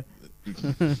 Do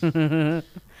you?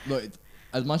 Look,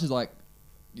 as much as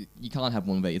you can't have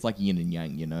one of it. It's yin and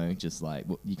yang, just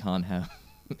you can't have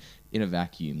in a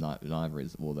vacuum. Neither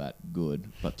is all that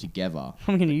good, but together.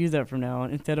 I'm gonna use that from now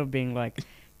on. Instead of being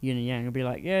yin and yang, I'll be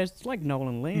it's like Noel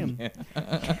and Liam. Yeah.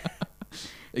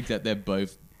 Except they're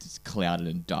both just clouded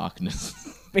in darkness.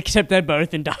 Except they're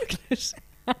both in darkness.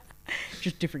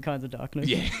 Just different kinds of darkness.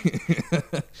 Yeah.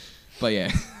 But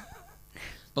yeah.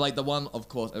 But the one, of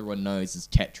course, everyone knows is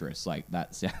Tetris.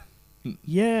 That's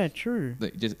yeah, true.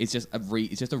 It's just a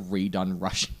redone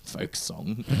Russian folk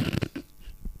song.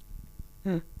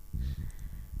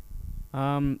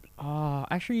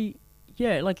 Actually,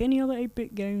 yeah, any other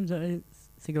 8-bit games that I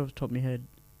think off the top of my head.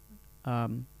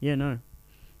 Yeah, no.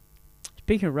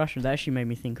 Speaking of Russian, that actually made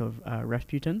me think of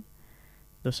Rasputin,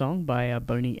 the song by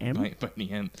Boney M.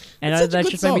 Boney M. And that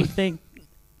just made me think,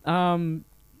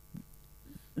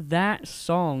 that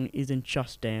song is in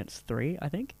Just Dance 3, I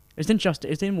think.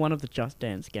 It's in one of the Just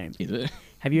Dance games. Is it?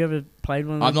 Have you ever played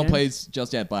one of those I've not games? played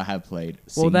Just Yet, but I have played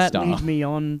Well, that SingStar. leads me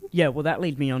on. Yeah, well, that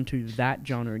leads me on to that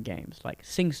genre of games, like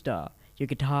SingStar, your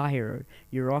Guitar Hero,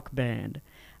 your Rock Band.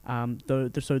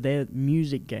 So they're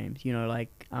music games, you know,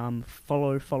 like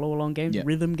follow along games, Yeah.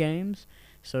 rhythm games.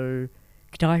 So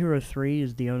Guitar Hero 3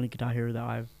 is the only Guitar Hero that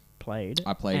I've played.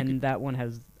 I played, and that one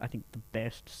has, I think, the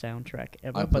best soundtrack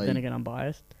ever. I But then played- again, I'm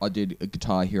biased. I did a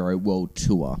Guitar Hero World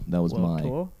Tour. That was World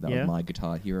Tour, was yeah. my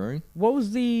Guitar Hero. What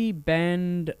was the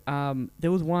band?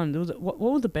 There was one. There was what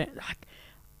was the band?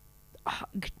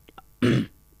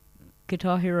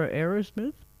 Guitar Hero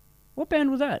Aerosmith. What band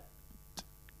was that?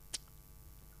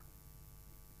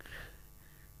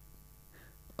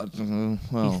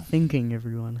 Well, He's thinking,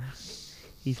 everyone.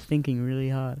 He's thinking really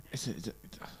hard. did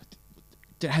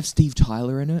it have Steve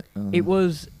Tyler in it? It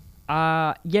was,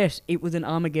 yes, it was an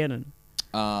Armageddon.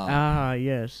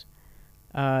 Yes.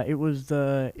 It was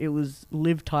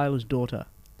Liv Tyler's daughter.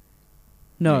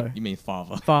 No, You mean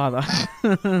father? father.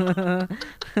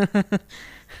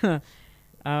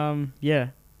 Yeah.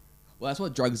 Well, that's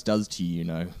what drugs does to you, you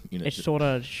know. It sort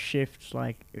of shifts,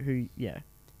 like,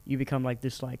 you become like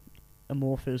this, like,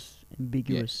 amorphous,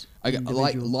 ambiguous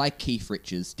individual. like Keith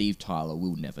Richards, Steve Tyler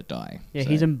will never die. Yeah, so.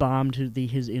 he's embalmed to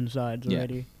his insides Yeah.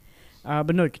 already.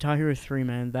 But no, Guitar Hero 3,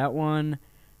 man, that one,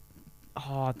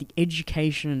 the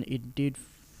education it did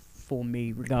for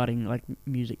me regarding, like,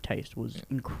 music taste was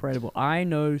incredible. I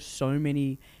know so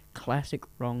many classic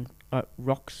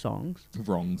rock songs.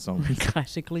 Wrong song.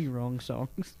 Classically wrong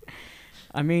songs.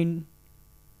 I mean,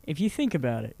 if you think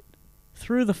about it,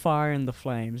 Through the Fire and the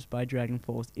Flames by Dragon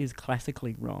Force is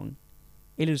classically wrong.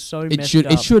 It is so messed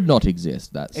up. It should not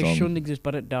exist, that song. It shouldn't exist,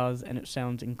 but it does, and it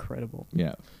sounds incredible.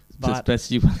 Yeah. But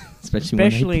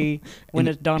especially when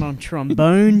it's done on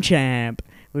Trombone Champ.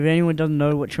 If anyone doesn't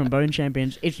know what Trombone Champ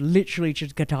is, it's literally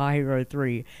just Guitar Hero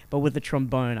 3, but with the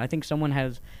trombone. I think someone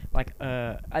has, like,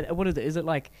 what is it? Is it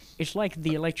like, it's like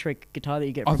the electric guitar that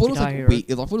you get from Guitar Hero. I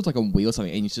thought it was like a wheel or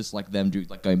something, and it's just like them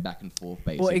going back and forth,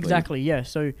 basically. Well, exactly, yeah.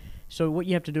 So what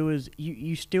you have to do is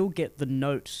you still get the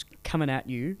notes coming at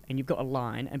you, and you've got a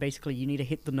line, and basically you need to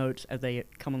hit the notes as they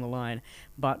come on the line.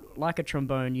 But like a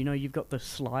trombone, you know, you've got the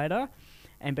slider,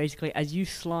 and basically as you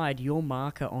slide, your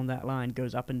marker on that line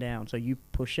goes up and down. So you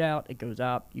push out, it goes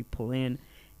up. You pull in,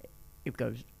 it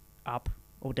goes up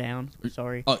or down.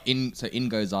 Sorry. Oh, in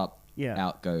goes up, Yeah.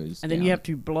 out goes And down. then you have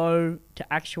to blow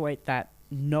to actuate that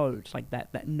note, like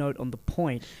that note on the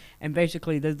point. And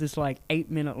basically there's this, like,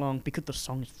 8-minute long, because the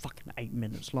song is fucking 8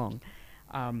 minutes long,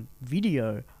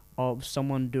 video of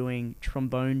someone doing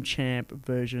Trombone Champ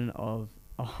version of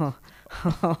Through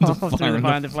the Fire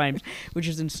and the Flames, which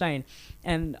is insane.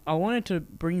 And I wanted to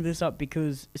bring this up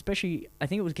because, especially, I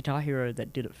think it was Guitar Hero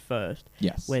that did it first,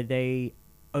 Yes. where they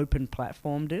open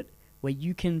platformed it, where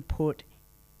you can put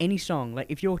any song, like,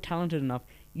 if you're talented enough,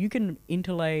 you can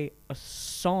interlay a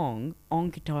song on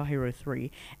Guitar Hero 3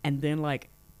 and then, like,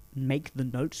 make the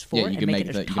notes for it. You can make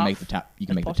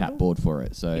the tap board for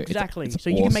it. So exactly. It's so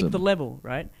you can make awesome. the level,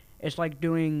 right? It's like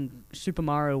doing Super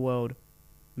Mario World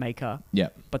Maker,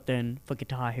 but then for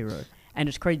Guitar Hero. And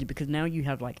it's crazy because now you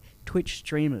have, like, Twitch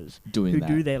streamers Doing who that.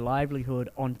 do their livelihood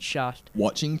on just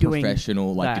Watching doing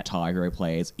professional, like, that. Guitar Hero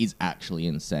players is actually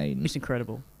insane. It's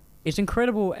incredible. It's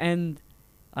incredible, and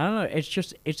I don't know.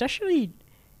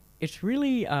 It's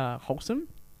really wholesome,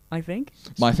 I think.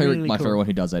 It's My favorite really cool. one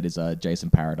who does that is Jason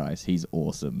Paradise. He's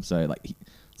awesome. So, like,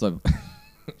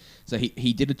 so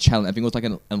he did a challenge. I think it was like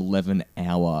an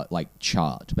 11-hour, like,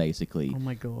 chart, basically. Oh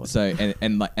my god. So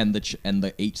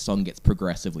and each song gets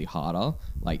progressively harder,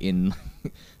 like in.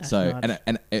 So nuts.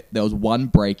 and there was one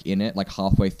break in it, like,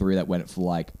 halfway through, that went for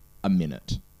like a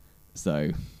minute.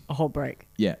 So A whole break.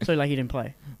 yeah. So, like, you didn't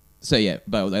play. So yeah,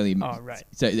 but it was only. Oh, right.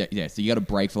 So yeah. So you got a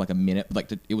break for like a minute.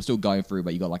 Like, it was still going through,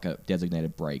 but you got like a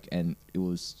designated break, and it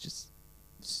was just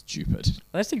stupid.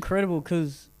 That's incredible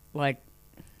because, like,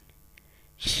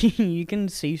 you can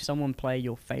see someone play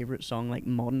your favorite song, like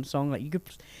modern song. Like, you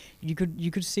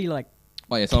could see, like,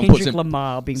 Oh yeah, someone Kendrick puts in.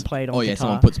 Lamar being played on Oh yeah, guitar.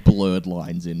 someone puts Blurred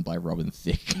Lines in by Robin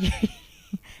Thicke.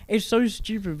 It's so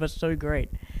stupid but so great.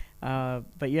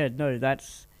 But yeah, no,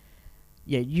 that's.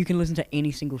 Yeah, you can listen to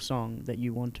any single song that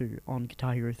you want to on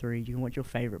Guitar Hero 3. You can watch your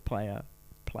favorite player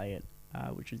play it,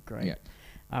 which is great.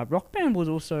 Yeah. Rock Band was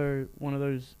also one of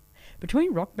those.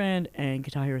 Between Rock Band and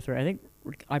Guitar Hero 3, I think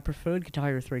I preferred Guitar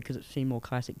Hero 3 because it seemed more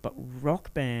classic, but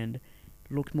Rock Band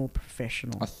looked more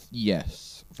professional.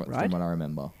 Yes, from Right? what I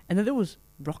remember. And then there was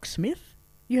Rocksmith.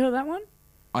 You heard that one?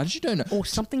 I actually don't know. Or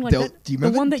something like that. Do you The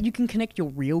remember one that you can connect your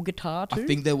real guitar to? I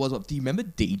think there was. Do you remember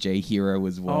DJ Hero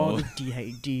as well? Oh,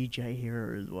 the DJ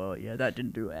Hero as well. Yeah, that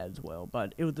didn't do as well,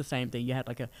 but it was the same thing. You had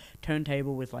like a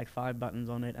turntable with like 5 buttons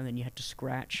on it, and then you had to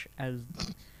scratch as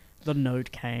the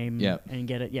note came and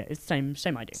get it. Yeah, it's same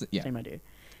idea. Same idea.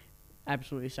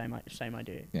 Absolutely same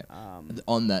idea. Yeah.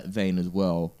 On that vein as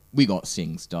well, we got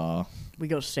SingStar. We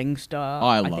got SingStar.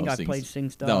 I think I played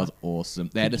SingStar. That was awesome.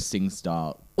 They had a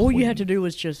SingStar. All you had to do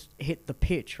was just hit the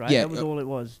pitch, right? Yeah, that was all it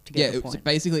was to get the point. Yeah,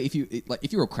 basically, if you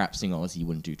were a crap singer, obviously you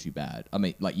wouldn't do too bad. I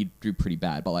mean, like you'd do pretty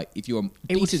bad, but like if you were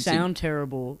it would sound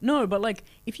terrible. No, but like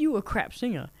if you were a crap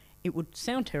singer, it would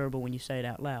sound terrible when you say it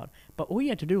out loud. But all you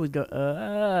had to do was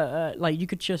go like you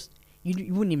could just.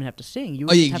 You wouldn't even have to sing. You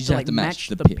would just have to match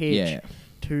the pitch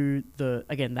to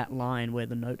that line where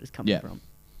the note is coming from.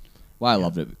 Well, I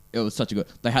loved it. It was such a good.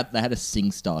 They had a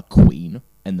SingStar Queen,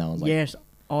 and that was like yes.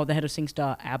 Oh, they had a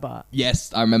SingStar ABBA.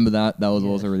 Yes, I remember that. That was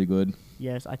also really good.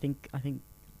 Yes, I think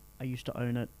I used to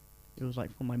own it. It was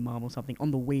like for my mum or something on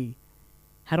the Wii.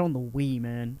 Had it on the Wii,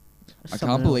 man. I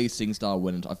can't believe SingStar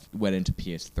went into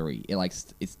PS3.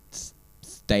 It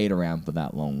stayed around for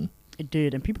that long. It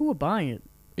did, and people were buying it.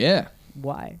 Yeah.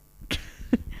 Why?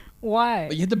 Why?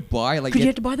 But you had to buy because you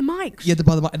had to buy the mics. You had to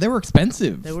buy the mics. They were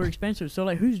expensive. So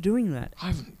like, who's doing that?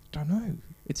 I don't know.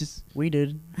 It's just we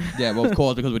did. Yeah, well, of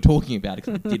course, because we're talking about it.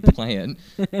 Because we did play it.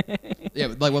 Yeah,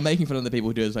 but like we're making fun of the people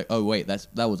who do it. It's like, oh wait, that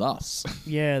was us.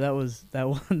 Yeah, that was that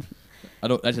one.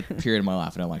 That's a period in my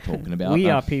life I don't like talking about. We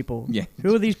are people. Yeah.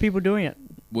 Who are these people doing it?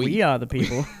 We are the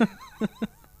people.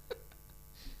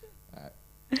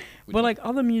 But like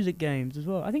other music games as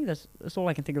well. I think that's all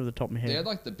I can think of at the top of my head. They're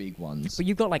like the big ones. But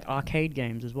you've got like arcade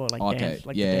games as well, like dance,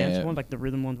 like the dance ones, like the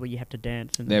rhythm ones where you have to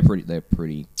dance. And they're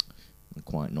pretty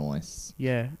quite nice.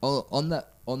 Yeah. Oh, on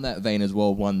that vein as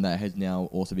well, one that has now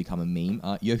also become a meme,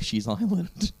 Yoshi's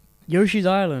Island. Yoshi's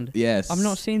Island. Yes. I've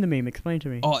not seen the meme. Explain to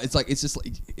me. Oh, it's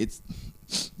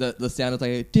the sound is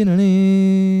like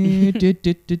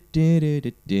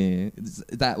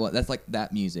that's like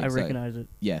that music. I recognize it.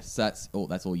 Yes, that's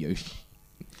all Yoshi.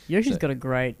 Yoshi's got a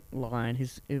great line.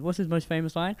 What's his most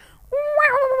famous line?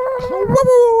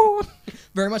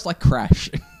 Very much like Crash.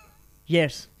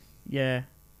 Yes. Yeah.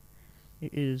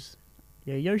 It is.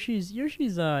 Yeah, Yoshi's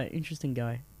an interesting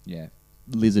guy. Yeah.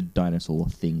 Lizard dinosaur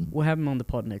thing. We'll have him on the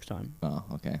pod next time. Oh,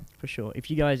 okay. For sure. If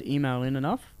you guys email in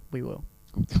enough, we will.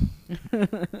 I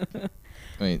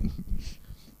mean,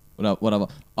 whatever.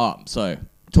 So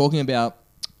talking about,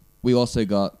 we also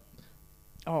got.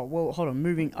 Oh well, hold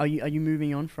on. Are you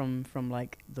moving on from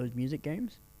like those music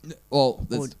games? Well,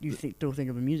 or do you still think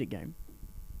of a music game?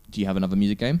 Do you have another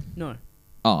music game? No.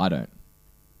 Oh, I don't.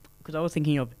 Because I was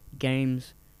thinking of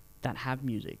games that have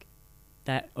music,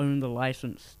 that own the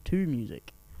license to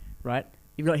music, right?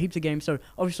 You've got heaps of games. So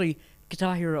obviously,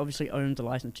 Guitar Hero obviously owns the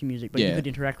license to music, but you could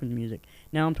interact with music.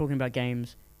 Now I'm talking about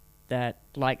games that,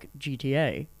 like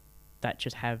GTA, that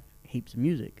just have heaps of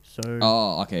music. So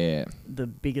the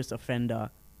biggest offender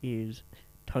is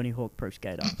Tony Hawk Pro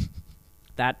Skater.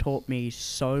 That taught me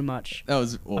so much that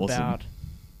was awesome. About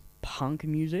punk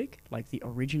music, like the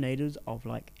originators of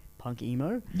like punk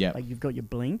emo. Yeah. Like you've got your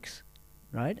Blinks,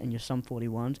 right? And your Sum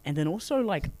 41s. And then also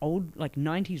like old like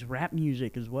 90s rap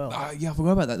music as well. Yeah, I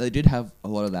forgot about that. They did have a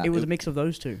lot of that. It was a mix of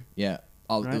those two. Yeah.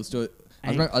 It was still...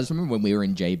 I just remember when we were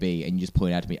in JB and you just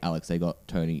pointed out to me, Alex, they got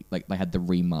Tony, like they had the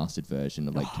remastered version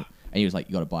of like, and he was like,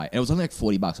 you got to buy it. And it was only like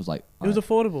 $40. I was like, it was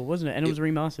affordable, wasn't it? And it was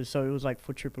remastered, so it was like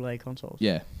for AAA consoles.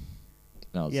 Yeah.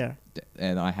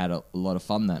 And I had a lot of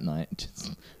fun that night,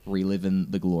 just reliving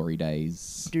the glory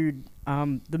days. Dude,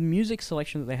 the music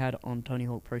selection that they had on Tony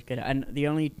Hawk Pro Skater, and the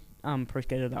only Pro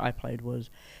Skater that I played was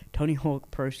Tony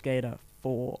Hawk Pro Skater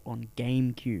 4 on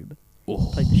GameCube.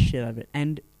 Oh. Played the shit out of it,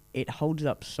 and it holds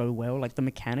up so well. Like the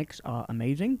mechanics are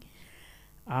amazing.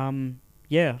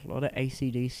 Yeah, a lot of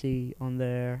AC/DC on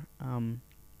there. I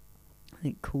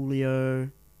think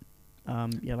Coolio.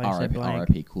 Yeah, like I said,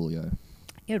 R.I.P. Coolio.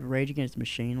 You had Rage Against the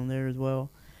Machine on there as well.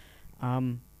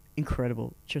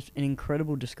 Incredible. Just an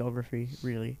incredible discography,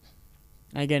 really.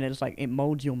 And again, it's like it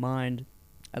molds your mind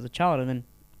as a child, and then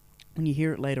when you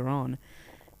hear it later on,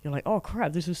 you're like, oh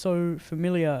crap, this is so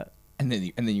familiar. And then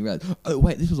you realize, oh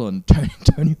wait, this was on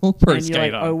Tony Hawk Pro Skater.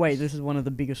 And you're like, oh wait, this is one of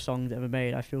the biggest songs ever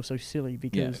made. I feel so silly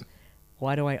because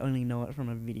why do I only know it from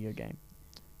a video game?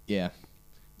 Yeah.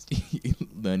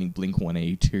 Learning Blink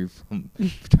 182 from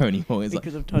Tony Hawk. It's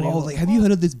because like, of Tony whoa, Hawk. Like, have you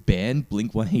heard of this band,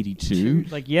 Blink 182?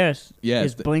 Like, yes. Yes.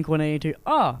 It's Blink 182.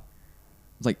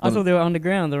 It's like I thought they were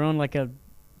underground. They're on like a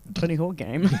Tony Hawk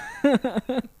game.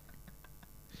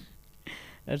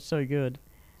 That's so good.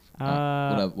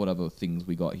 What other things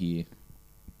we got here?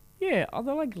 Yeah,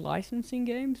 other like licensing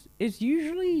games, it's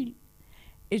usually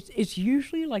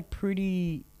like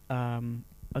pretty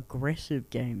aggressive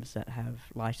games that have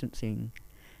licensing,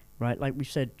 right? Like we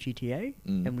said GTA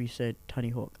and we said Tony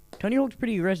Hawk. Tony Hawk's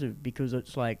pretty aggressive because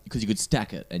it's like Because you could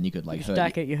stack it and you could like you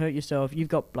stack it, you hurt yourself. You've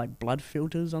got like blood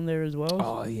filters on there as well.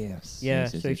 Oh yes. Yeah,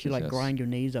 Yes, yes, so yes, if you yes, like yes. grind your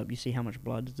knees up, you see how much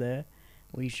blood's there,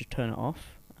 or you should turn it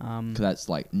off. 'Cause that's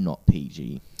like not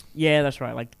PG. Yeah, that's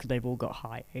right. Like, 'cause they've all got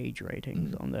high age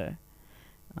ratings on there.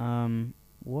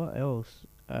 What else?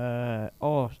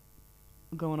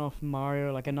 Going off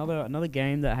Mario, like another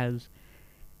game that has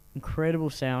incredible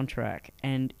soundtrack,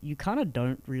 and you kind of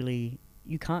don't really,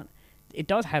 you can't. It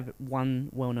does have one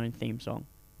well-known theme song,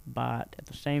 but at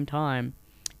the same time,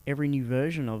 every new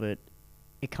version of it,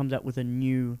 it comes out with a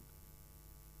new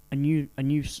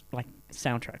like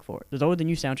soundtrack for it. There's always a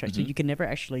new soundtrack, so you can never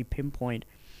actually pinpoint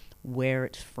where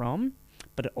it's from,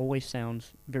 but it always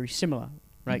sounds very similar,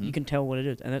 right? You can tell what it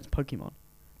is, and that's Pokemon,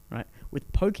 right? With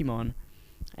Pokemon,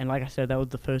 and like I said, that was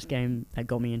the first game that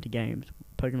got me into games,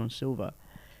 Pokemon Silver.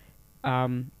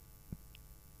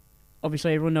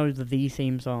 Obviously, everyone knows the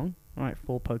theme song, right,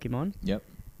 for Pokemon. Yep.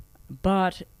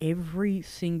 But every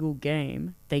single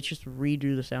game, they just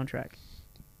redo the soundtrack.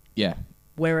 Yeah.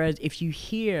 Whereas if you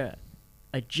hear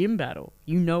a gym battle,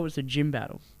 you know it's a gym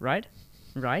battle, right?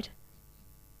 Right?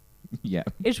 Yeah.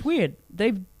 It's weird.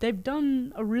 They've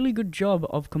done a really good job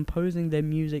of composing their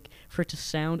music for it to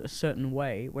sound a certain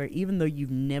way, where even though you've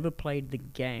never played the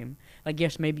game, like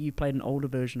yes, maybe you played an older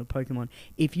version of Pokemon,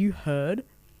 if you heard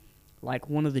like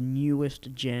one of the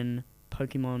newest gen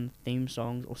Pokemon theme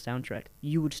songs or soundtrack,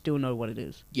 you would still know what it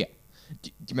is. Yeah. Do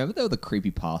you remember there was the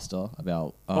creepypasta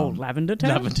about Lavender Town?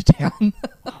 Lavender Town.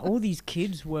 All these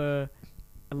kids were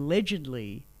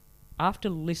allegedly, after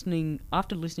listening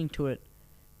to it,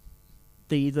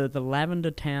 the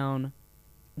Lavender Town,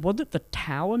 was it the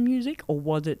tower music or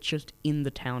was it just in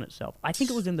the town itself? I think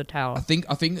it was in the tower. I think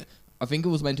it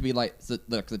was meant to be like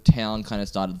the town kind of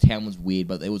started. The town was weird,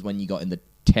 but it was when you got in the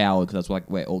tower because that's like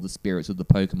where all the spirits of the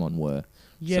Pokemon were.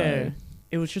 Yeah, So,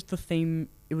 it was just the theme.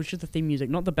 It was just the theme music,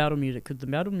 not the battle music, because the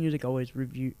battle music always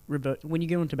reverts when you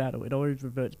go into battle. It always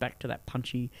reverts back to that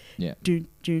punchy. yeah. Doot.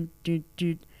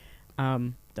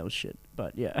 That was shit,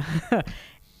 but yeah.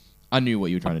 I knew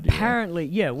what you were trying to do. Apparently,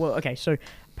 yeah. Well, okay. So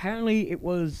apparently, it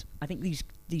was. I think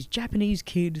these Japanese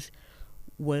kids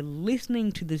were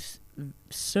listening to this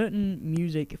certain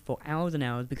music for hours and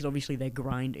hours because obviously they're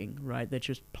grinding, right? They're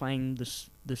just playing this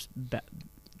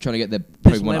Trying to get their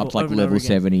this Pokemon level up to like over and over level again.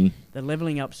 70. They're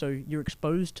leveling up, so you're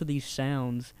exposed to these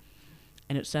sounds,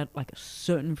 and it's at like a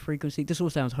certain frequency. This all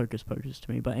sounds hocus pocus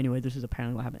to me, but anyway, this is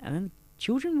apparently what happened. And then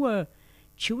children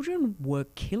were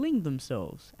killing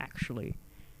themselves actually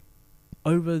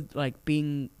over like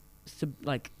being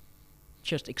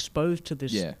just exposed to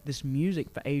this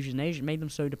music for ages and ages. It made them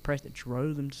so depressed it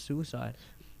drove them to suicide.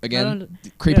 Again,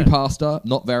 creepypasta,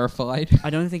 not verified.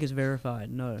 I don't think it's verified.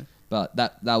 No. But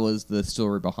that was the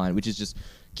story behind, which is just,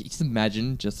 can you just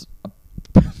imagine just a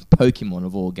Pokemon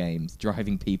of all games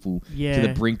driving people to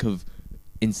the brink of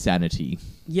insanity.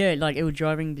 Yeah, like it was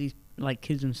driving these like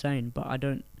kids insane, but I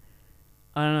don't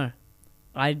know.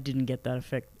 I didn't get that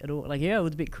effect at all. Like, yeah, it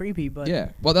was a bit creepy, but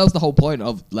Yeah, well, that was the whole point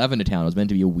of Lavender Town. It was meant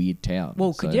to be a weird town.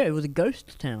 well, so. yeah, it was a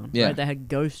ghost town. Yeah. Right? They had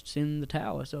ghosts in the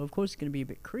tower, so of course it's going to be a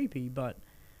bit creepy. But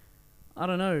I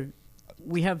don't know.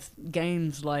 We have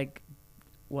games like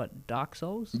Dark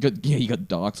Souls. You got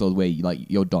Dark Souls where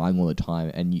you're dying all the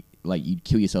time and you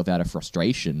kill yourself out of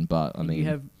frustration. But I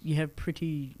mean, you have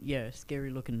pretty scary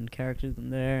looking characters in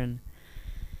there, and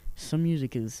some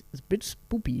music is a bit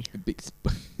spoopy. a bit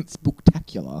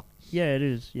spooktacular. Yeah, it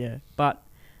is. Yeah, but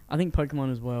I think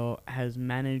Pokemon as well has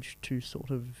managed to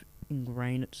sort of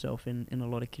ingrain itself in a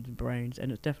lot of kids' brains,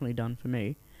 and it's definitely done for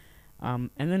me.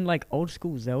 And then like old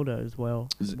school Zelda as well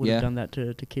would have done that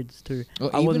to kids too.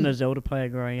 Well, I wasn't a Zelda player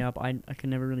growing up. I can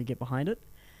never really get behind it.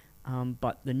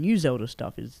 But the new Zelda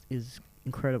stuff is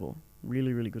incredible.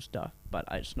 Really, really good stuff. But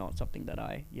it's not something that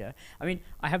I mean,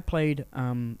 I have played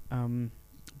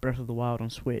Breath of the Wild on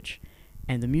Switch,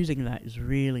 and the music in that is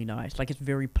really nice. Like, it's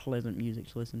very pleasant music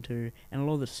to listen to, and a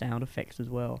lot of the sound effects as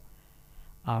well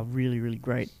are really, really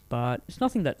great. But it's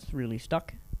nothing that's really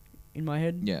stuck in my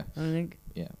head. Yeah. I don't think.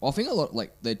 Yeah. Well, I think a lot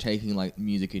they're taking like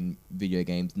music in video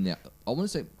games now. I want to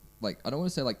say I don't want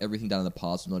to say like everything done in the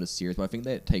past was not as serious, but I think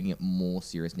they're taking it more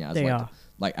serious now. They are.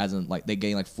 Like as in like they're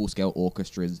getting like full scale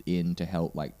orchestras in to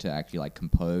help to actually like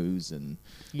compose and.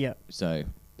 Yeah. So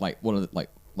one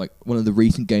of the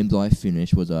recent games I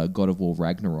finished was God of War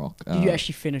Ragnarok. Did you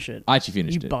actually finish it? I actually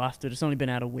finished it. You bastard! It's only been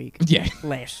out a week. Yeah.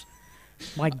 Less.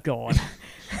 My God.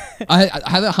 I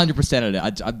haven't 100%ed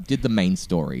it. I did the main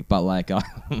story, but like,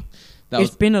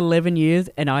 It's been 11 years,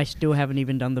 and I still haven't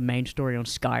even done the main story on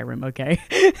Skyrim. Okay,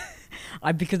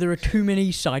 because there are too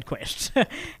many side quests.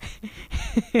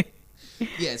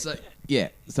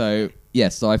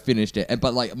 So I finished it,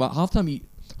 but like, half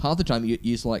the time you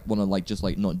just like want to like just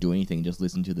like not do anything, just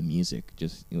listen to the music.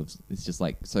 Just it's just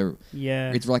like so.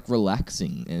 Yeah. It's like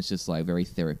relaxing, and it's just like very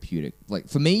therapeutic. Like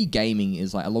for me, gaming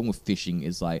is like along with fishing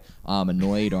is like I'm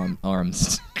annoyed or I'm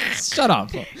shut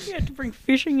up. You had to bring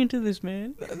fishing into this,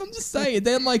 man. I'm just saying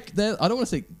they're I don't want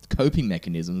to say coping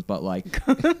mechanisms, but like.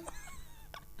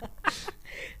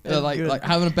 They're like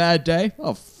having a bad day.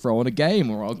 I'll throw on a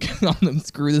game, or I'll get on and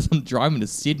screw this. I'm driving to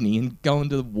Sydney and go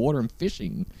into the water and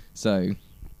fishing. So.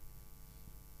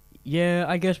 Yeah,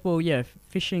 I guess. Well, yeah,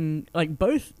 fishing. Like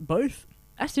both.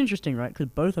 That's interesting, right? Because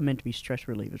both are meant to be stress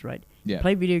relievers, right? Yeah.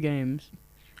 Play video games.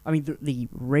 I mean, the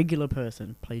regular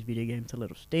person plays video games to let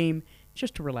off steam,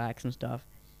 just to relax and stuff.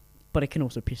 But it can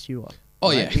also piss you off. Oh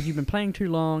right? yeah. If you've been playing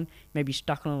too long, maybe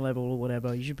stuck on a level or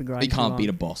whatever, you've been grinding. You can't too beat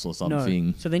a long. boss or something.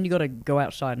 No. So then you got to go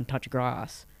outside and touch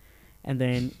grass. And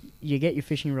then you get your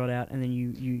fishing rod out, and then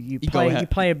you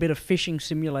play a bit of fishing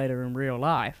simulator in real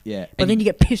life. Yeah. But then you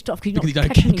get pissed off because you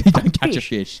don't catch a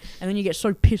fish. And then you get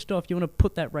so pissed off you want to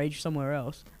put that rage somewhere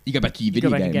else. You go back to your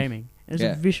video game. To gaming. And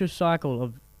it's a vicious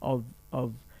cycle of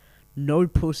no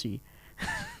pussy.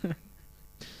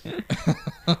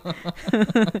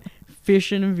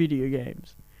 Fishing and video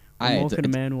games. What more can a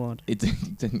man want? It's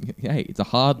a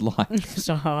hard life. It's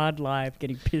a hard life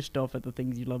getting pissed off at the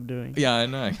things you love doing. Yeah, I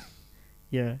know.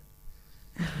 Yeah.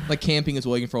 Like camping is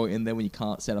all you can throw in there when you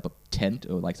can't set up a tent,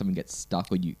 or like something gets stuck,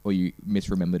 or you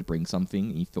misremember to bring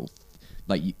something, and you feel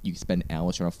like you spend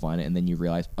hours trying to find it, and then you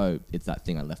realize, oh, it's that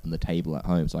thing I left on the table at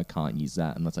home, so I can't use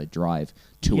that unless I drive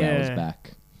 2 hours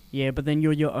back. Yeah, but then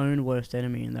you're your own worst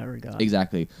enemy in that regard.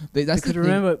 Exactly. Because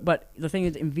remember, but the thing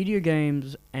is, in video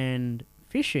games and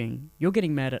fishing, you're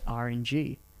getting mad at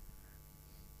RNG.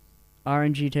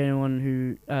 RNG, to anyone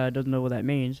who doesn't know what that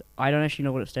means, I don't actually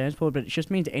know what it stands for, but it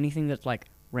just means anything that's like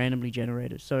randomly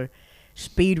generated. So,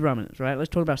 speedrunners, right? Let's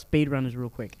talk about speedrunners real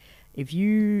quick.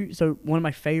 So one of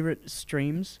my favorite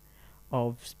streams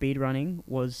of speedrunning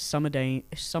was Summer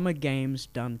Games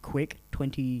Done Quick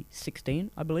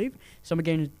 2016, I believe. Summer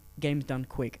Games Done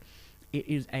Quick. It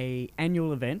is a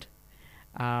annual event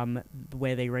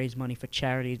where they raise money for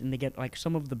charities, and they get like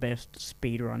some of the best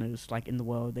speedrunners like in the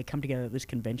world. They come together at this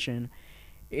convention.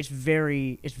 It's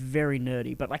very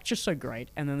nerdy, but like just so great.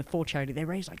 And then for charity, they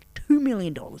raise like $2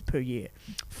 million per year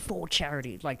for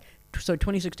charities. Like, so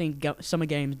 2016 Summer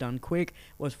Games Done Quick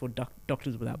was for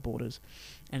Doctors Without Borders.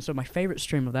 And so my favorite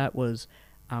stream of that was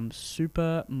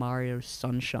Super Mario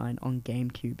Sunshine on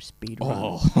GameCube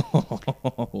speedrun.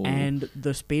 Oh. And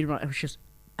the speedrun, it was just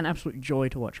an absolute joy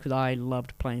to watch because I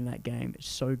loved playing that game. It's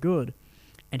so good.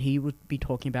 And he would be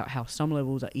talking about how some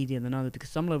levels are easier than others because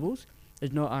some levels,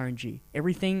 there's no RNG.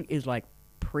 Everything is like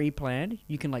pre-planned.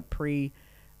 You can like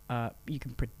you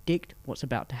can predict what's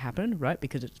about to happen, right?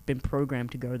 Because it's been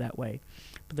programmed to go that way.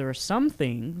 But there are some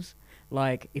things,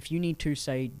 like if you need to,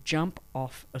 say, jump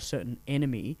off a certain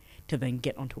enemy to then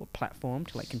get onto a platform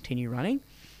to like continue running,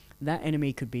 that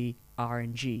enemy could be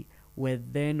RNG, where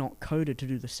they're not coded to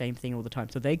do the same thing all the time.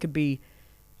 So they could be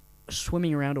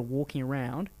swimming around or walking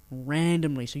around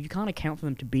randomly, so you can't account for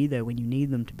them to be there when you need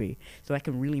them to be. So that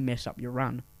can really mess up your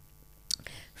run.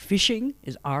 Fishing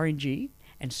is RNG,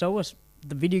 and so is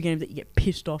the video games that you get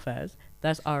pissed off as.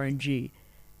 That's RNG.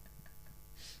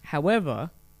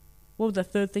 However, what was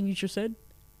that third thing you just said?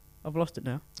 I've lost it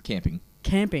now.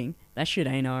 Camping, that shit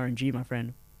ain't RNG, my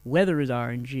friend. Weather is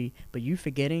RNG, but you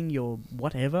forgetting your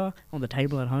whatever on the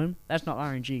table at home, that's not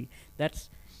RNG. That's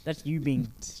you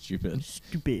being stupid.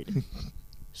 Stupid.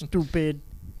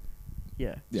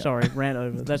 Yeah. Sorry, rant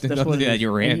over. That's what it is.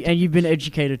 Your rant. And you've been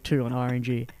educated too on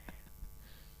RNG.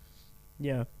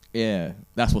 Yeah. Yeah,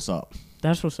 that's what's up.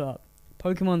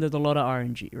 Pokemon, there's a lot of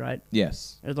RNG, right?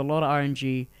 Yes. There's a lot of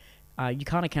RNG. You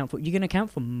can't account for. You can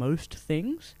account for most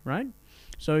things, right?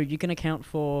 So you can account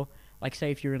for, like,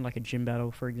 say if you're in like a gym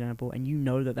battle, for example, and you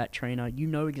know that trainer, you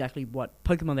know exactly what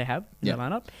Pokemon they have in their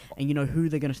lineup, and you know who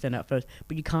they're going to stand out first,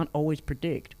 but you can't always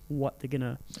predict what they're going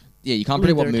to. Yeah, you can't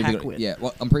predict what move they're going to. Yeah,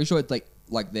 well, I'm pretty sure it's like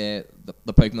the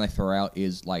Pokemon they throw out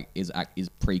is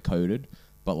pre-coded,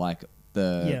 but like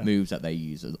the moves that they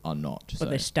use are not. But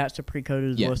their stats are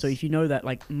pre-coded as well. So if you know that,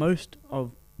 like, most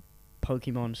of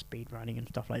Pokemon speedrunning and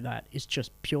stuff like that is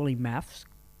just purely maths,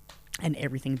 and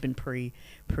everything's been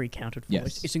pre-counted for.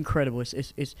 Yes. It's incredible.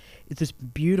 It's this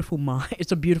beautiful mind.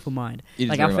 It's a beautiful mind.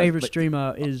 Like our favorite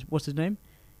streamer is, what's his name?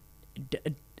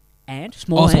 Ant,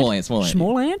 Small Ant.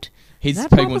 Small Ant. His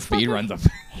That Pokemon speed motherfucker- runs up.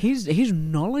 His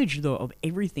knowledge though of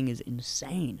everything is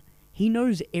insane. He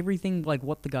knows everything, like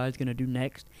what the guy's gonna do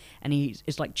next, and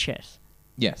it's like chess.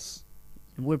 Yes.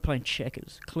 And we're playing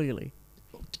checkers, clearly.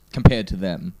 Compared to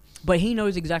them. But he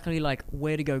knows exactly like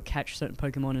where to go catch certain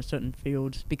Pokemon in certain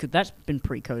fields because that's been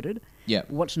pre-coded. Yeah.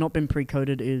 What's not been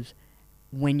pre-coded is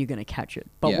when you're going to catch it.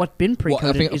 But Yeah. what's been I'm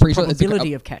pre-coded is pretty sure it's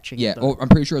probability of catching Yeah, it. though. or I'm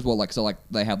pretty sure as well. Like so, like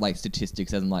they have like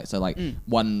statistics as in like so like Mm.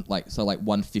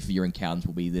 1/5 of your encounters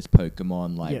will be this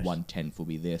Pokemon, like Yes. 1/10 will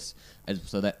be this.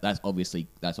 So that's obviously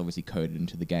coded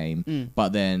into the game. Mm.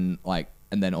 But then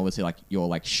and then obviously like your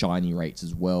like shiny rates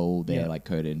as well, they're Yeah. like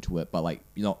coded into it. But like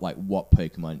you're not like what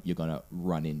Pokemon you're gonna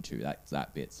run into.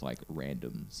 That bit's like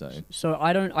random. So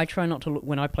I try not to look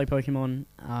when I play Pokemon.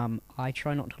 I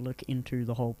try not to look into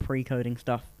the whole pre-coding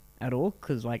stuff at all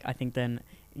because like I think then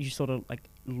you sort of like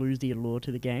lose the allure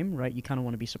to the game, right? You kind of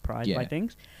want to be surprised by Yeah.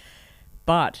 things.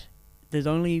 But there's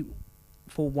only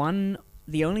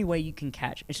the only way you can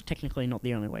catch. It's technically not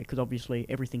the only way because obviously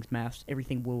everything's maths.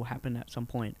 Everything will happen at some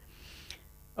point.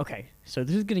 Okay, so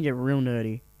this is gonna get real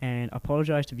nerdy, and I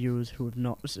apologize to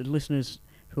listeners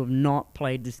who have not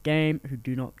played this game, who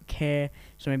do not care.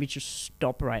 So maybe just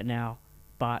stop right now.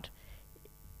 But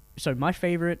so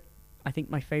I think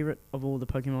my favorite of all the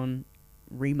Pokemon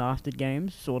remastered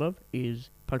games, sort of, is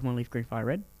Pokemon Leaf Green Fire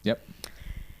Red. Yep.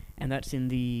 And that's in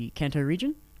the Kanto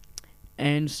region.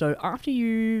 And so after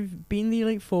you've been the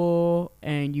Elite Four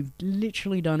and you've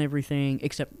literally done everything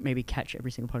except maybe catch every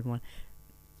single Pokemon,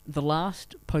 the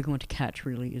last Pokemon to catch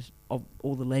really is of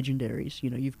all the legendaries. You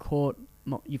know, you've caught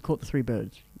the three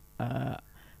birds,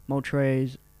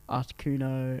 Moltres,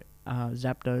 Articuno,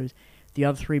 Zapdos. The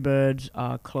other three birds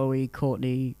are Chloe,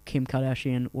 Courtney, Kim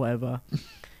Kardashian, whatever.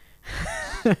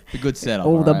 a good setup.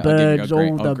 All the alright, birds, I'll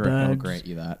all the I'll birds. grant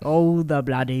you that. All the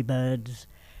bloody birds.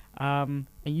 And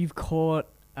you've caught,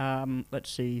 let's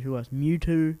see, who else?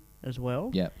 Mewtwo as well.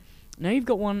 Yep. Now you've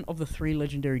got one of the 3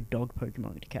 legendary dog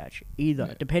Pokemon to catch. Either,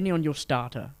 Yeah. depending on your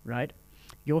starter, right?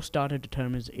 Your starter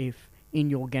determines if, in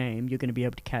your game, you're going to be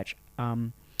able to catch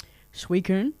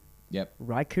Suicune, Yep.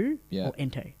 Raikou, Yeah. or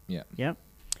Entei. Yeah. Yep.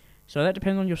 So that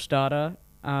depends on your starter.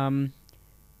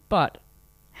 But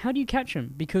how do you catch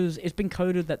them? Because it's been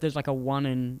coded that there's like a 1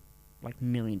 in like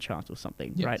million chance or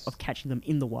something, right, Yes. of catching them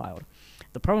in the wild.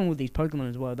 The problem with these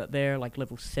Pokemon as well that they're like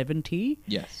level 70,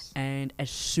 Yes. and as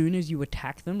soon as you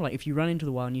attack them, like if you run into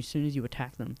the wild and as soon as you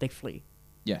attack them, they flee,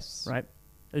 Yes. right?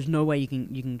 There's no way you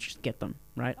can just get them,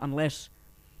 right? Unless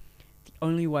the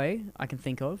only way I can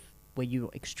think of where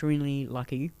you're extremely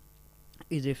lucky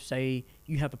is if, say,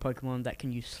 you have a Pokemon that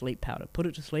can use sleep powder, put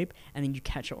it to sleep, and then you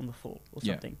catch it on the full or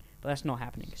Yeah. something. But that's not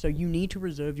happening. So you need to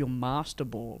reserve your Master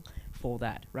Ball for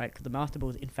that, right? Because the Master Ball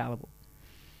is infallible.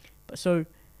 But so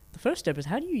the first step is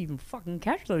how do you even fucking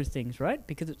catch those things, right?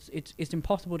 Because it's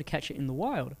impossible to catch it in the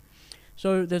wild.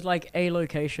 So there's like a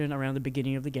location around the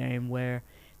beginning of the game where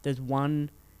there's one.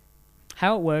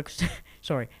 How it works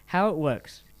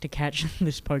to catch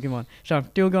this Pokemon. So I'm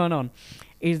still going on.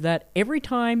 Is that every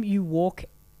time you walk,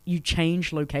 you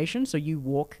change location. So you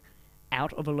walk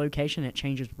out of a location, it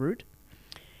changes route.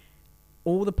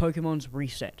 All the Pokemons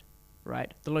reset,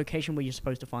 right? The location where you're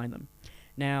supposed to find them.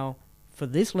 Now, for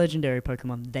this legendary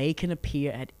Pokemon, they can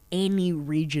appear at any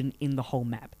region in the whole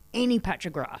map. Any patch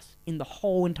of grass in the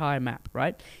whole entire map,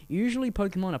 right? Usually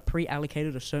Pokemon are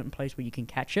pre-allocated a certain place where you can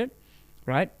catch it,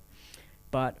 right?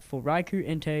 But for Raikou,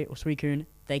 Entei, or Suicune,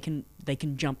 they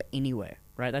can jump anywhere,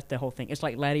 right? That's the whole thing. It's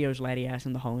like Latios, Latias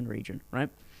in the Holland region, right?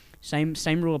 Same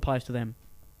rule applies to them.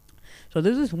 So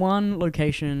there's this one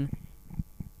location,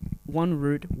 one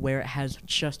route where it has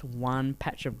just one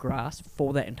patch of grass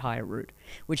for that entire route,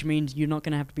 which means you're not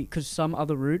going to have to be, because some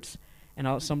other routes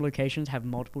and some locations have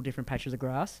multiple different patches of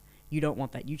grass. You don't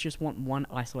want that. You just want one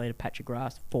isolated patch of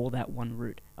grass for that one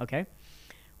route, okay?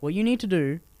 What you need to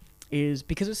do is,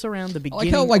 because it's around the I beginning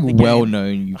like how like of the well game,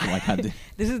 known you've like had the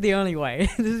this is the only way.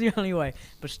 This is the only way.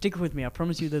 But stick with me. I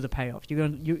promise you there's a payoff.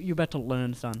 You're about to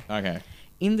learn, son. Okay.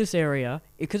 In this area,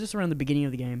 because it's around the beginning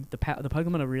of the game, the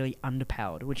Pokemon are really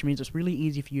underpowered, which means it's really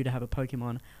easy for you to have a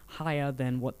Pokemon higher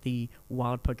than what the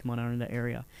wild Pokemon are in that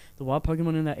area. The wild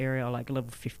Pokemon in that area are like level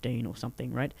 15 or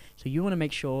something, right? So you want to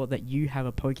make sure that you have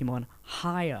a Pokemon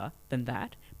higher than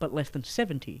that, but less than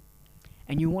 70.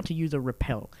 And you want to use a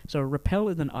Repel. So a Repel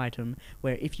is an item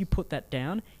where if you put that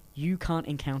down, you can't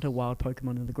encounter wild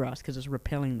Pokemon in the grass because it's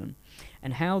repelling them.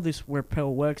 And how this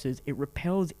Repel works is it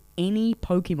repels any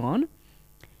Pokemon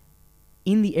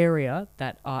in the area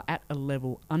that are at a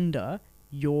level under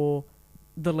the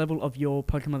level of your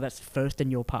Pokemon that's first in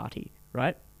your party,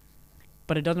 right?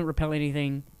 But it doesn't repel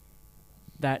anything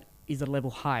that is a level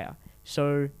higher.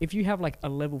 So if you have like a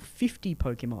level 50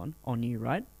 Pokemon on you,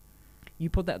 right? You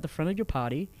put that at the front of your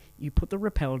party, you put the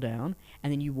rappel down,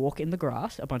 and then you walk in the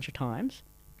grass a bunch of times,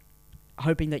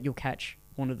 hoping that you'll catch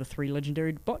one of the 3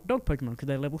 legendary dog Pokemon because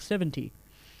they're level 70.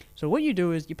 So what you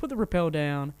do is you put the rappel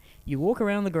down, you walk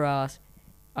around the grass.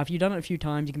 After you've done it a few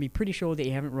times, you can be pretty sure that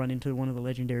you haven't run into one of the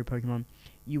legendary Pokemon.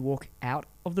 You walk out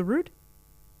of the route,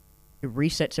 it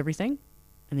resets everything,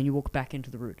 and then you walk back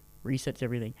into the route, resets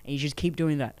everything, and you just keep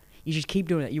doing that. You just keep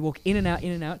doing that. You walk in and out,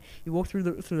 you walk through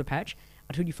the patch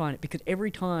until you find it, because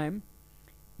every time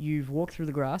you've walked through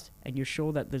the grass and you're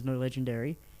sure that there's no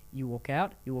legendary, you walk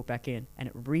out, you walk back in, and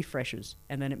it refreshes,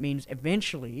 and then it means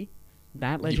eventually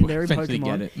that legendary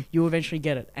Pokemon, you eventually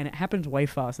get it, and it happens way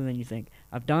faster than you think.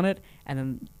 I've done it, and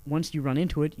then once you run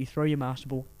into it, you throw your Master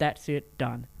Ball, that's it,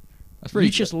 done. That's pretty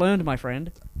You just learned, my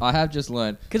friend. I have just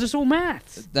learned. Because it's all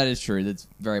maths. That is true. That's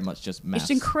very much just maths.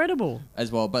 It's incredible.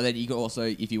 As well, but then you can also,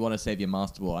 if you want to save your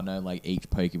Master Ball, I know like each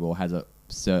Pokeball has a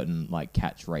certain like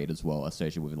catch rate as well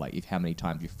associated with like if how many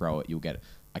times you throw it, you'll get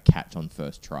a catch on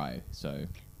first try. So,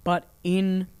 but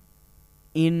in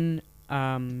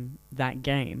that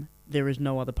game, there is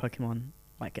no other Pokemon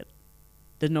like it.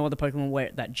 There's no other Pokemon where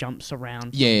that jumps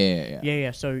around.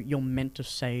 Yeah. So you're meant to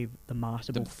save the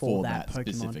Master Ball for that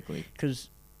Pokemon specifically. Because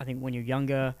I think when you're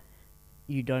younger,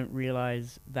 you don't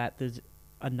realize that there's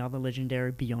another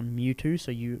legendary beyond Mewtwo,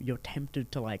 so you're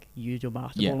tempted to like use your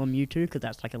Master Ball on Mewtwo because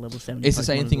that's like a level 70. It's the Pokemon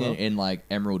same thing well. in like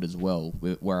Emerald as well,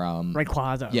 where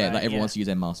Rayquaza. Yeah, right? like everyone wants to use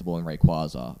their Master Ball in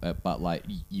Rayquaza, but like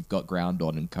you've got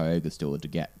Groundon and Kyogre still to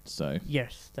get. So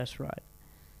yes, that's right.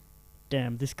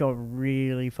 Damn, this got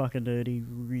really fucking dirty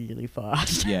really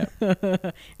fast. Yeah.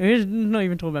 We're not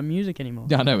even talking about music anymore.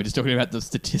 No, we're just talking about the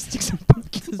statistics of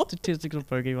Pokemon. The statistics of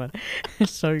Pokemon.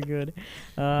 It's so good.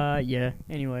 Yeah,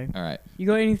 anyway. All right. You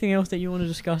got anything else that you want to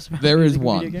discuss about There is music and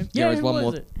one. video games? There is one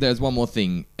more. There's one more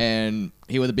thing, and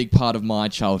he was a big part of my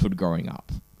childhood growing up.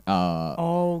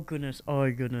 Oh goodness. Oh,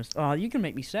 you can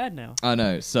make me sad now. I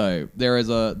know. So there is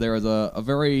a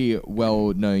very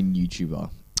well-known YouTuber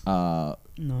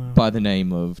by the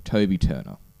name of Toby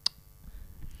Turner,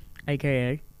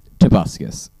 AKA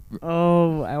Tobuscus.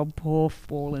 Oh, our poor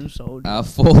fallen soldier. Our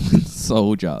fallen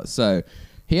soldier. So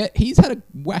he's had a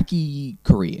wacky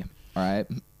career. All right,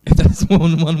 that's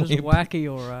one Just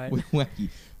wacky, all right. Wacky.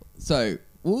 So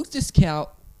we'll discount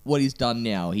what he's done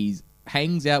now. He's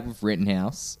hangs out with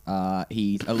Rittenhouse.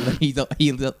 He's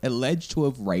alleged to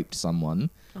have raped someone.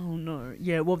 Oh no!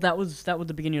 Yeah, well, that was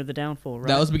the beginning of the downfall, right?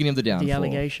 That was the beginning of the downfall. The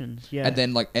allegations, yeah. And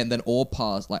then all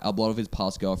past, like a lot of his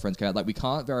past girlfriends came out. Like we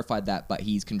can't verify that, but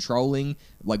he's controlling,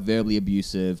 like verbally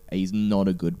abusive. He's not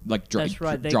a good That's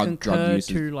right. They drug concurred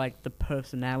users. to like the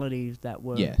personalities that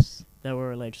were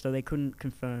alleged. So they couldn't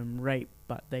confirm rape,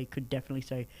 but they could definitely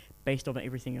say, based on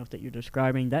everything else that you're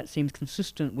describing, that seems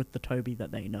consistent with the Toby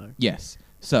that they know. Yes.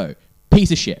 So piece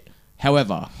of shit.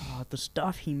 However, the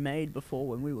stuff he made before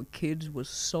when we were kids was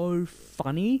so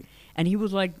funny, and he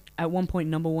was like at one point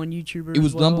 #1 YouTuber.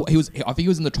 I think he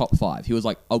was in the top 5. He was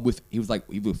like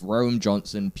with Rowan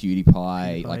Johnson,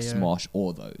 PewDiePie, like Smosh,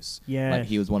 all those. Yeah, like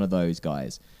he was one of those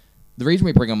guys. The reason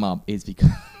we bring him up is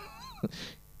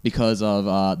because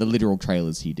of the literal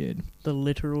trailers he did. The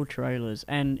literal trailers,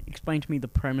 and explain to me the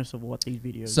premise of what these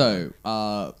videos. So,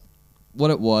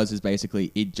 what it was is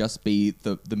basically it'd just be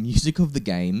the music of the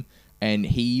game. And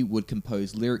he would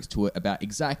compose lyrics to it about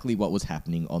exactly what was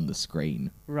happening on the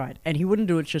screen. Right, and he wouldn't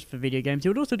do it just for video games. He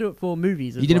would also do it for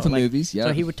movies as well. He did it for movies, yeah.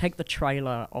 So he would take the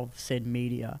trailer of said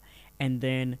media and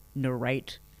then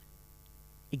narrate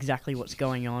exactly what's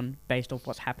going on based off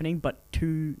what's happening, but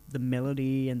to the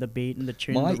melody and the beat and the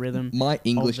tune and the rhythm. My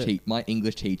English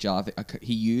teacher,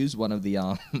 he used one of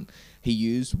the he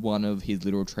used one of his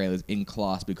literal trailers in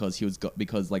class because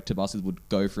like Tobuscus would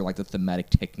go through like the thematic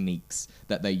techniques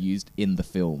that they used in the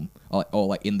film or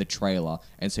like in the trailer,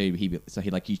 and so he'd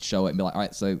show it and be like, all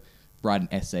right, so write an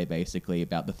essay basically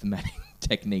about the thematic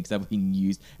techniques that we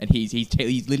used, and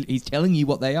he's telling you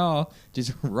what they are.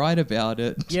 Just write about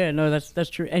it. Yeah, no, that's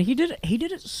true, and he did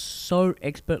it so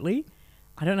expertly.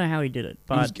 I don't know how he did it,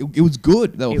 but it was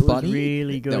good. They were funny. It was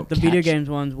really good. The video games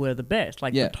ones were the best.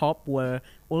 Like the top were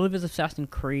all of his Assassin's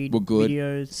Creed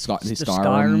videos. The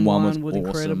Skyrim one was awesome.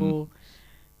 Incredible.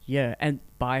 Yeah, and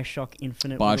BioShock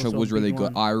Infinite. BioShock was really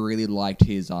good. I really liked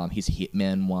his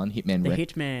Hitman one.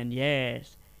 Hitman,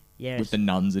 yes. Yes. With the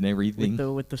nuns and everything.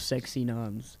 With the sexy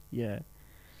nuns, yeah.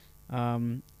 I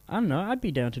don't know. I'd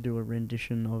be down to do a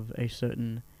rendition of a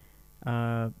certain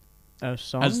a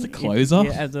song as the closer.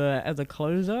 As a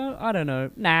closer. I don't know.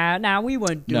 Nah, we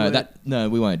won't do it. No,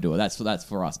 we won't do it. That's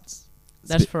for us.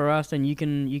 That's for us, and you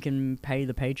can pay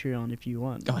the Patreon if you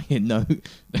want. Oh, yeah, no.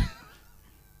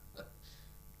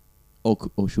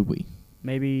 Or should we?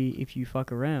 Maybe if you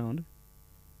fuck around,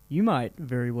 you might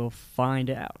very well find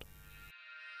out.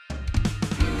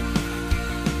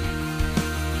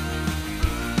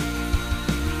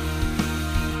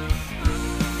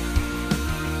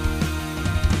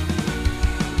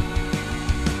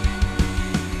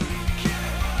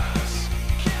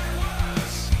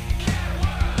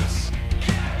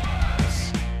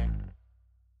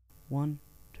 One,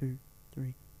 two,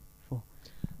 three, four.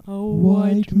 A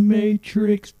White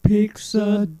matrix picks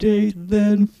a date,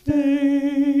 then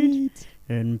fate.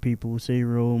 And people say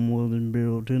Rome wasn't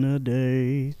built in a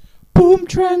day. Boom,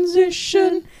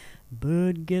 transition.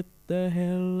 But get the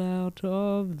hell out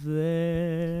of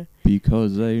there.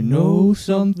 Because they know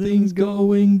something's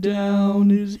going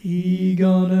down. Is he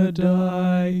gonna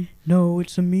die? No,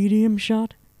 it's a medium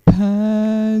shot.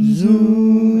 Pan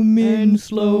zoom in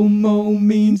slow-mo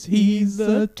means he's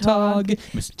the target.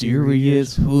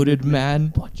 Mysterious hooded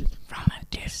man watches from a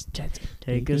distance.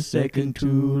 Take a second to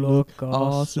look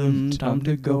awesome. Time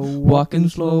to go Walk in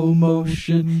slow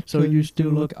motion so you still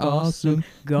look awesome.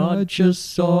 God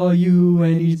just saw you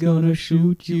and he's gonna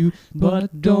shoot you,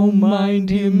 but don't mind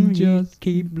him, just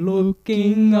keep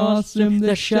looking awesome.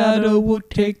 The shadow will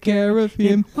take care of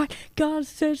him. What? God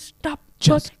says stop.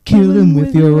 Just kill him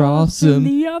with your awesome.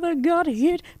 The other got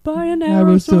hit by an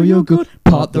Arrow so you're good.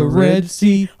 Part the Red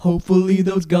Sea. Hopefully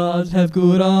those gods have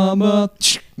good armor.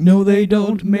 No, they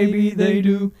don't. Maybe they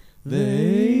do.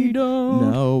 They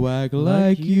don't. Now act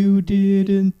like you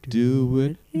didn't do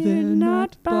it. They're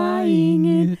not buying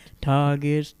it.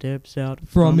 Target steps out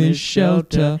From his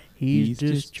shelter, he's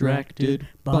distracted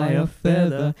by a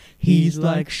feather. He's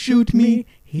like, shoot me.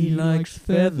 He likes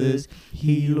feathers.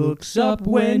 He looks up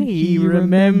when he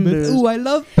remembers. Ooh, I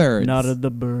love birds. Not of the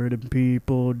bird and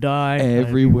people die.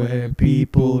 Everywhere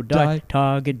people die.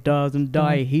 Target doesn't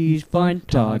die, he's fine.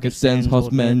 Target sends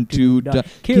horsemen to die.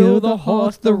 Kill the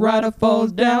horse, the rider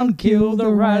falls down. Kill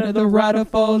the rider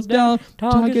falls down.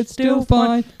 Target's still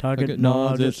fine. Target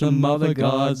nods at some other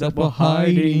gods that were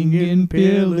hiding in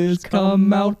pillars.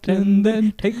 Come out and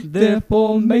then take their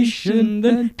formation.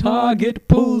 Then Target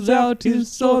pulls out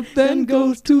his sword, then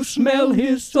goes to smell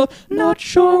his sword. Not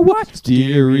sure why.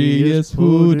 Mysterious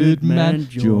hooded man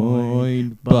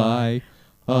joined by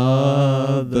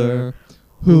other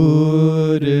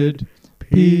hooded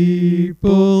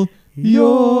people.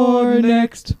 You're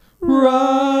next.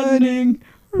 Running,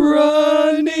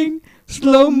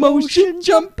 slow motion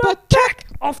jump attack.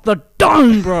 Off the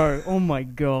dome, bro. Oh my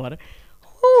god.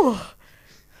 Whew.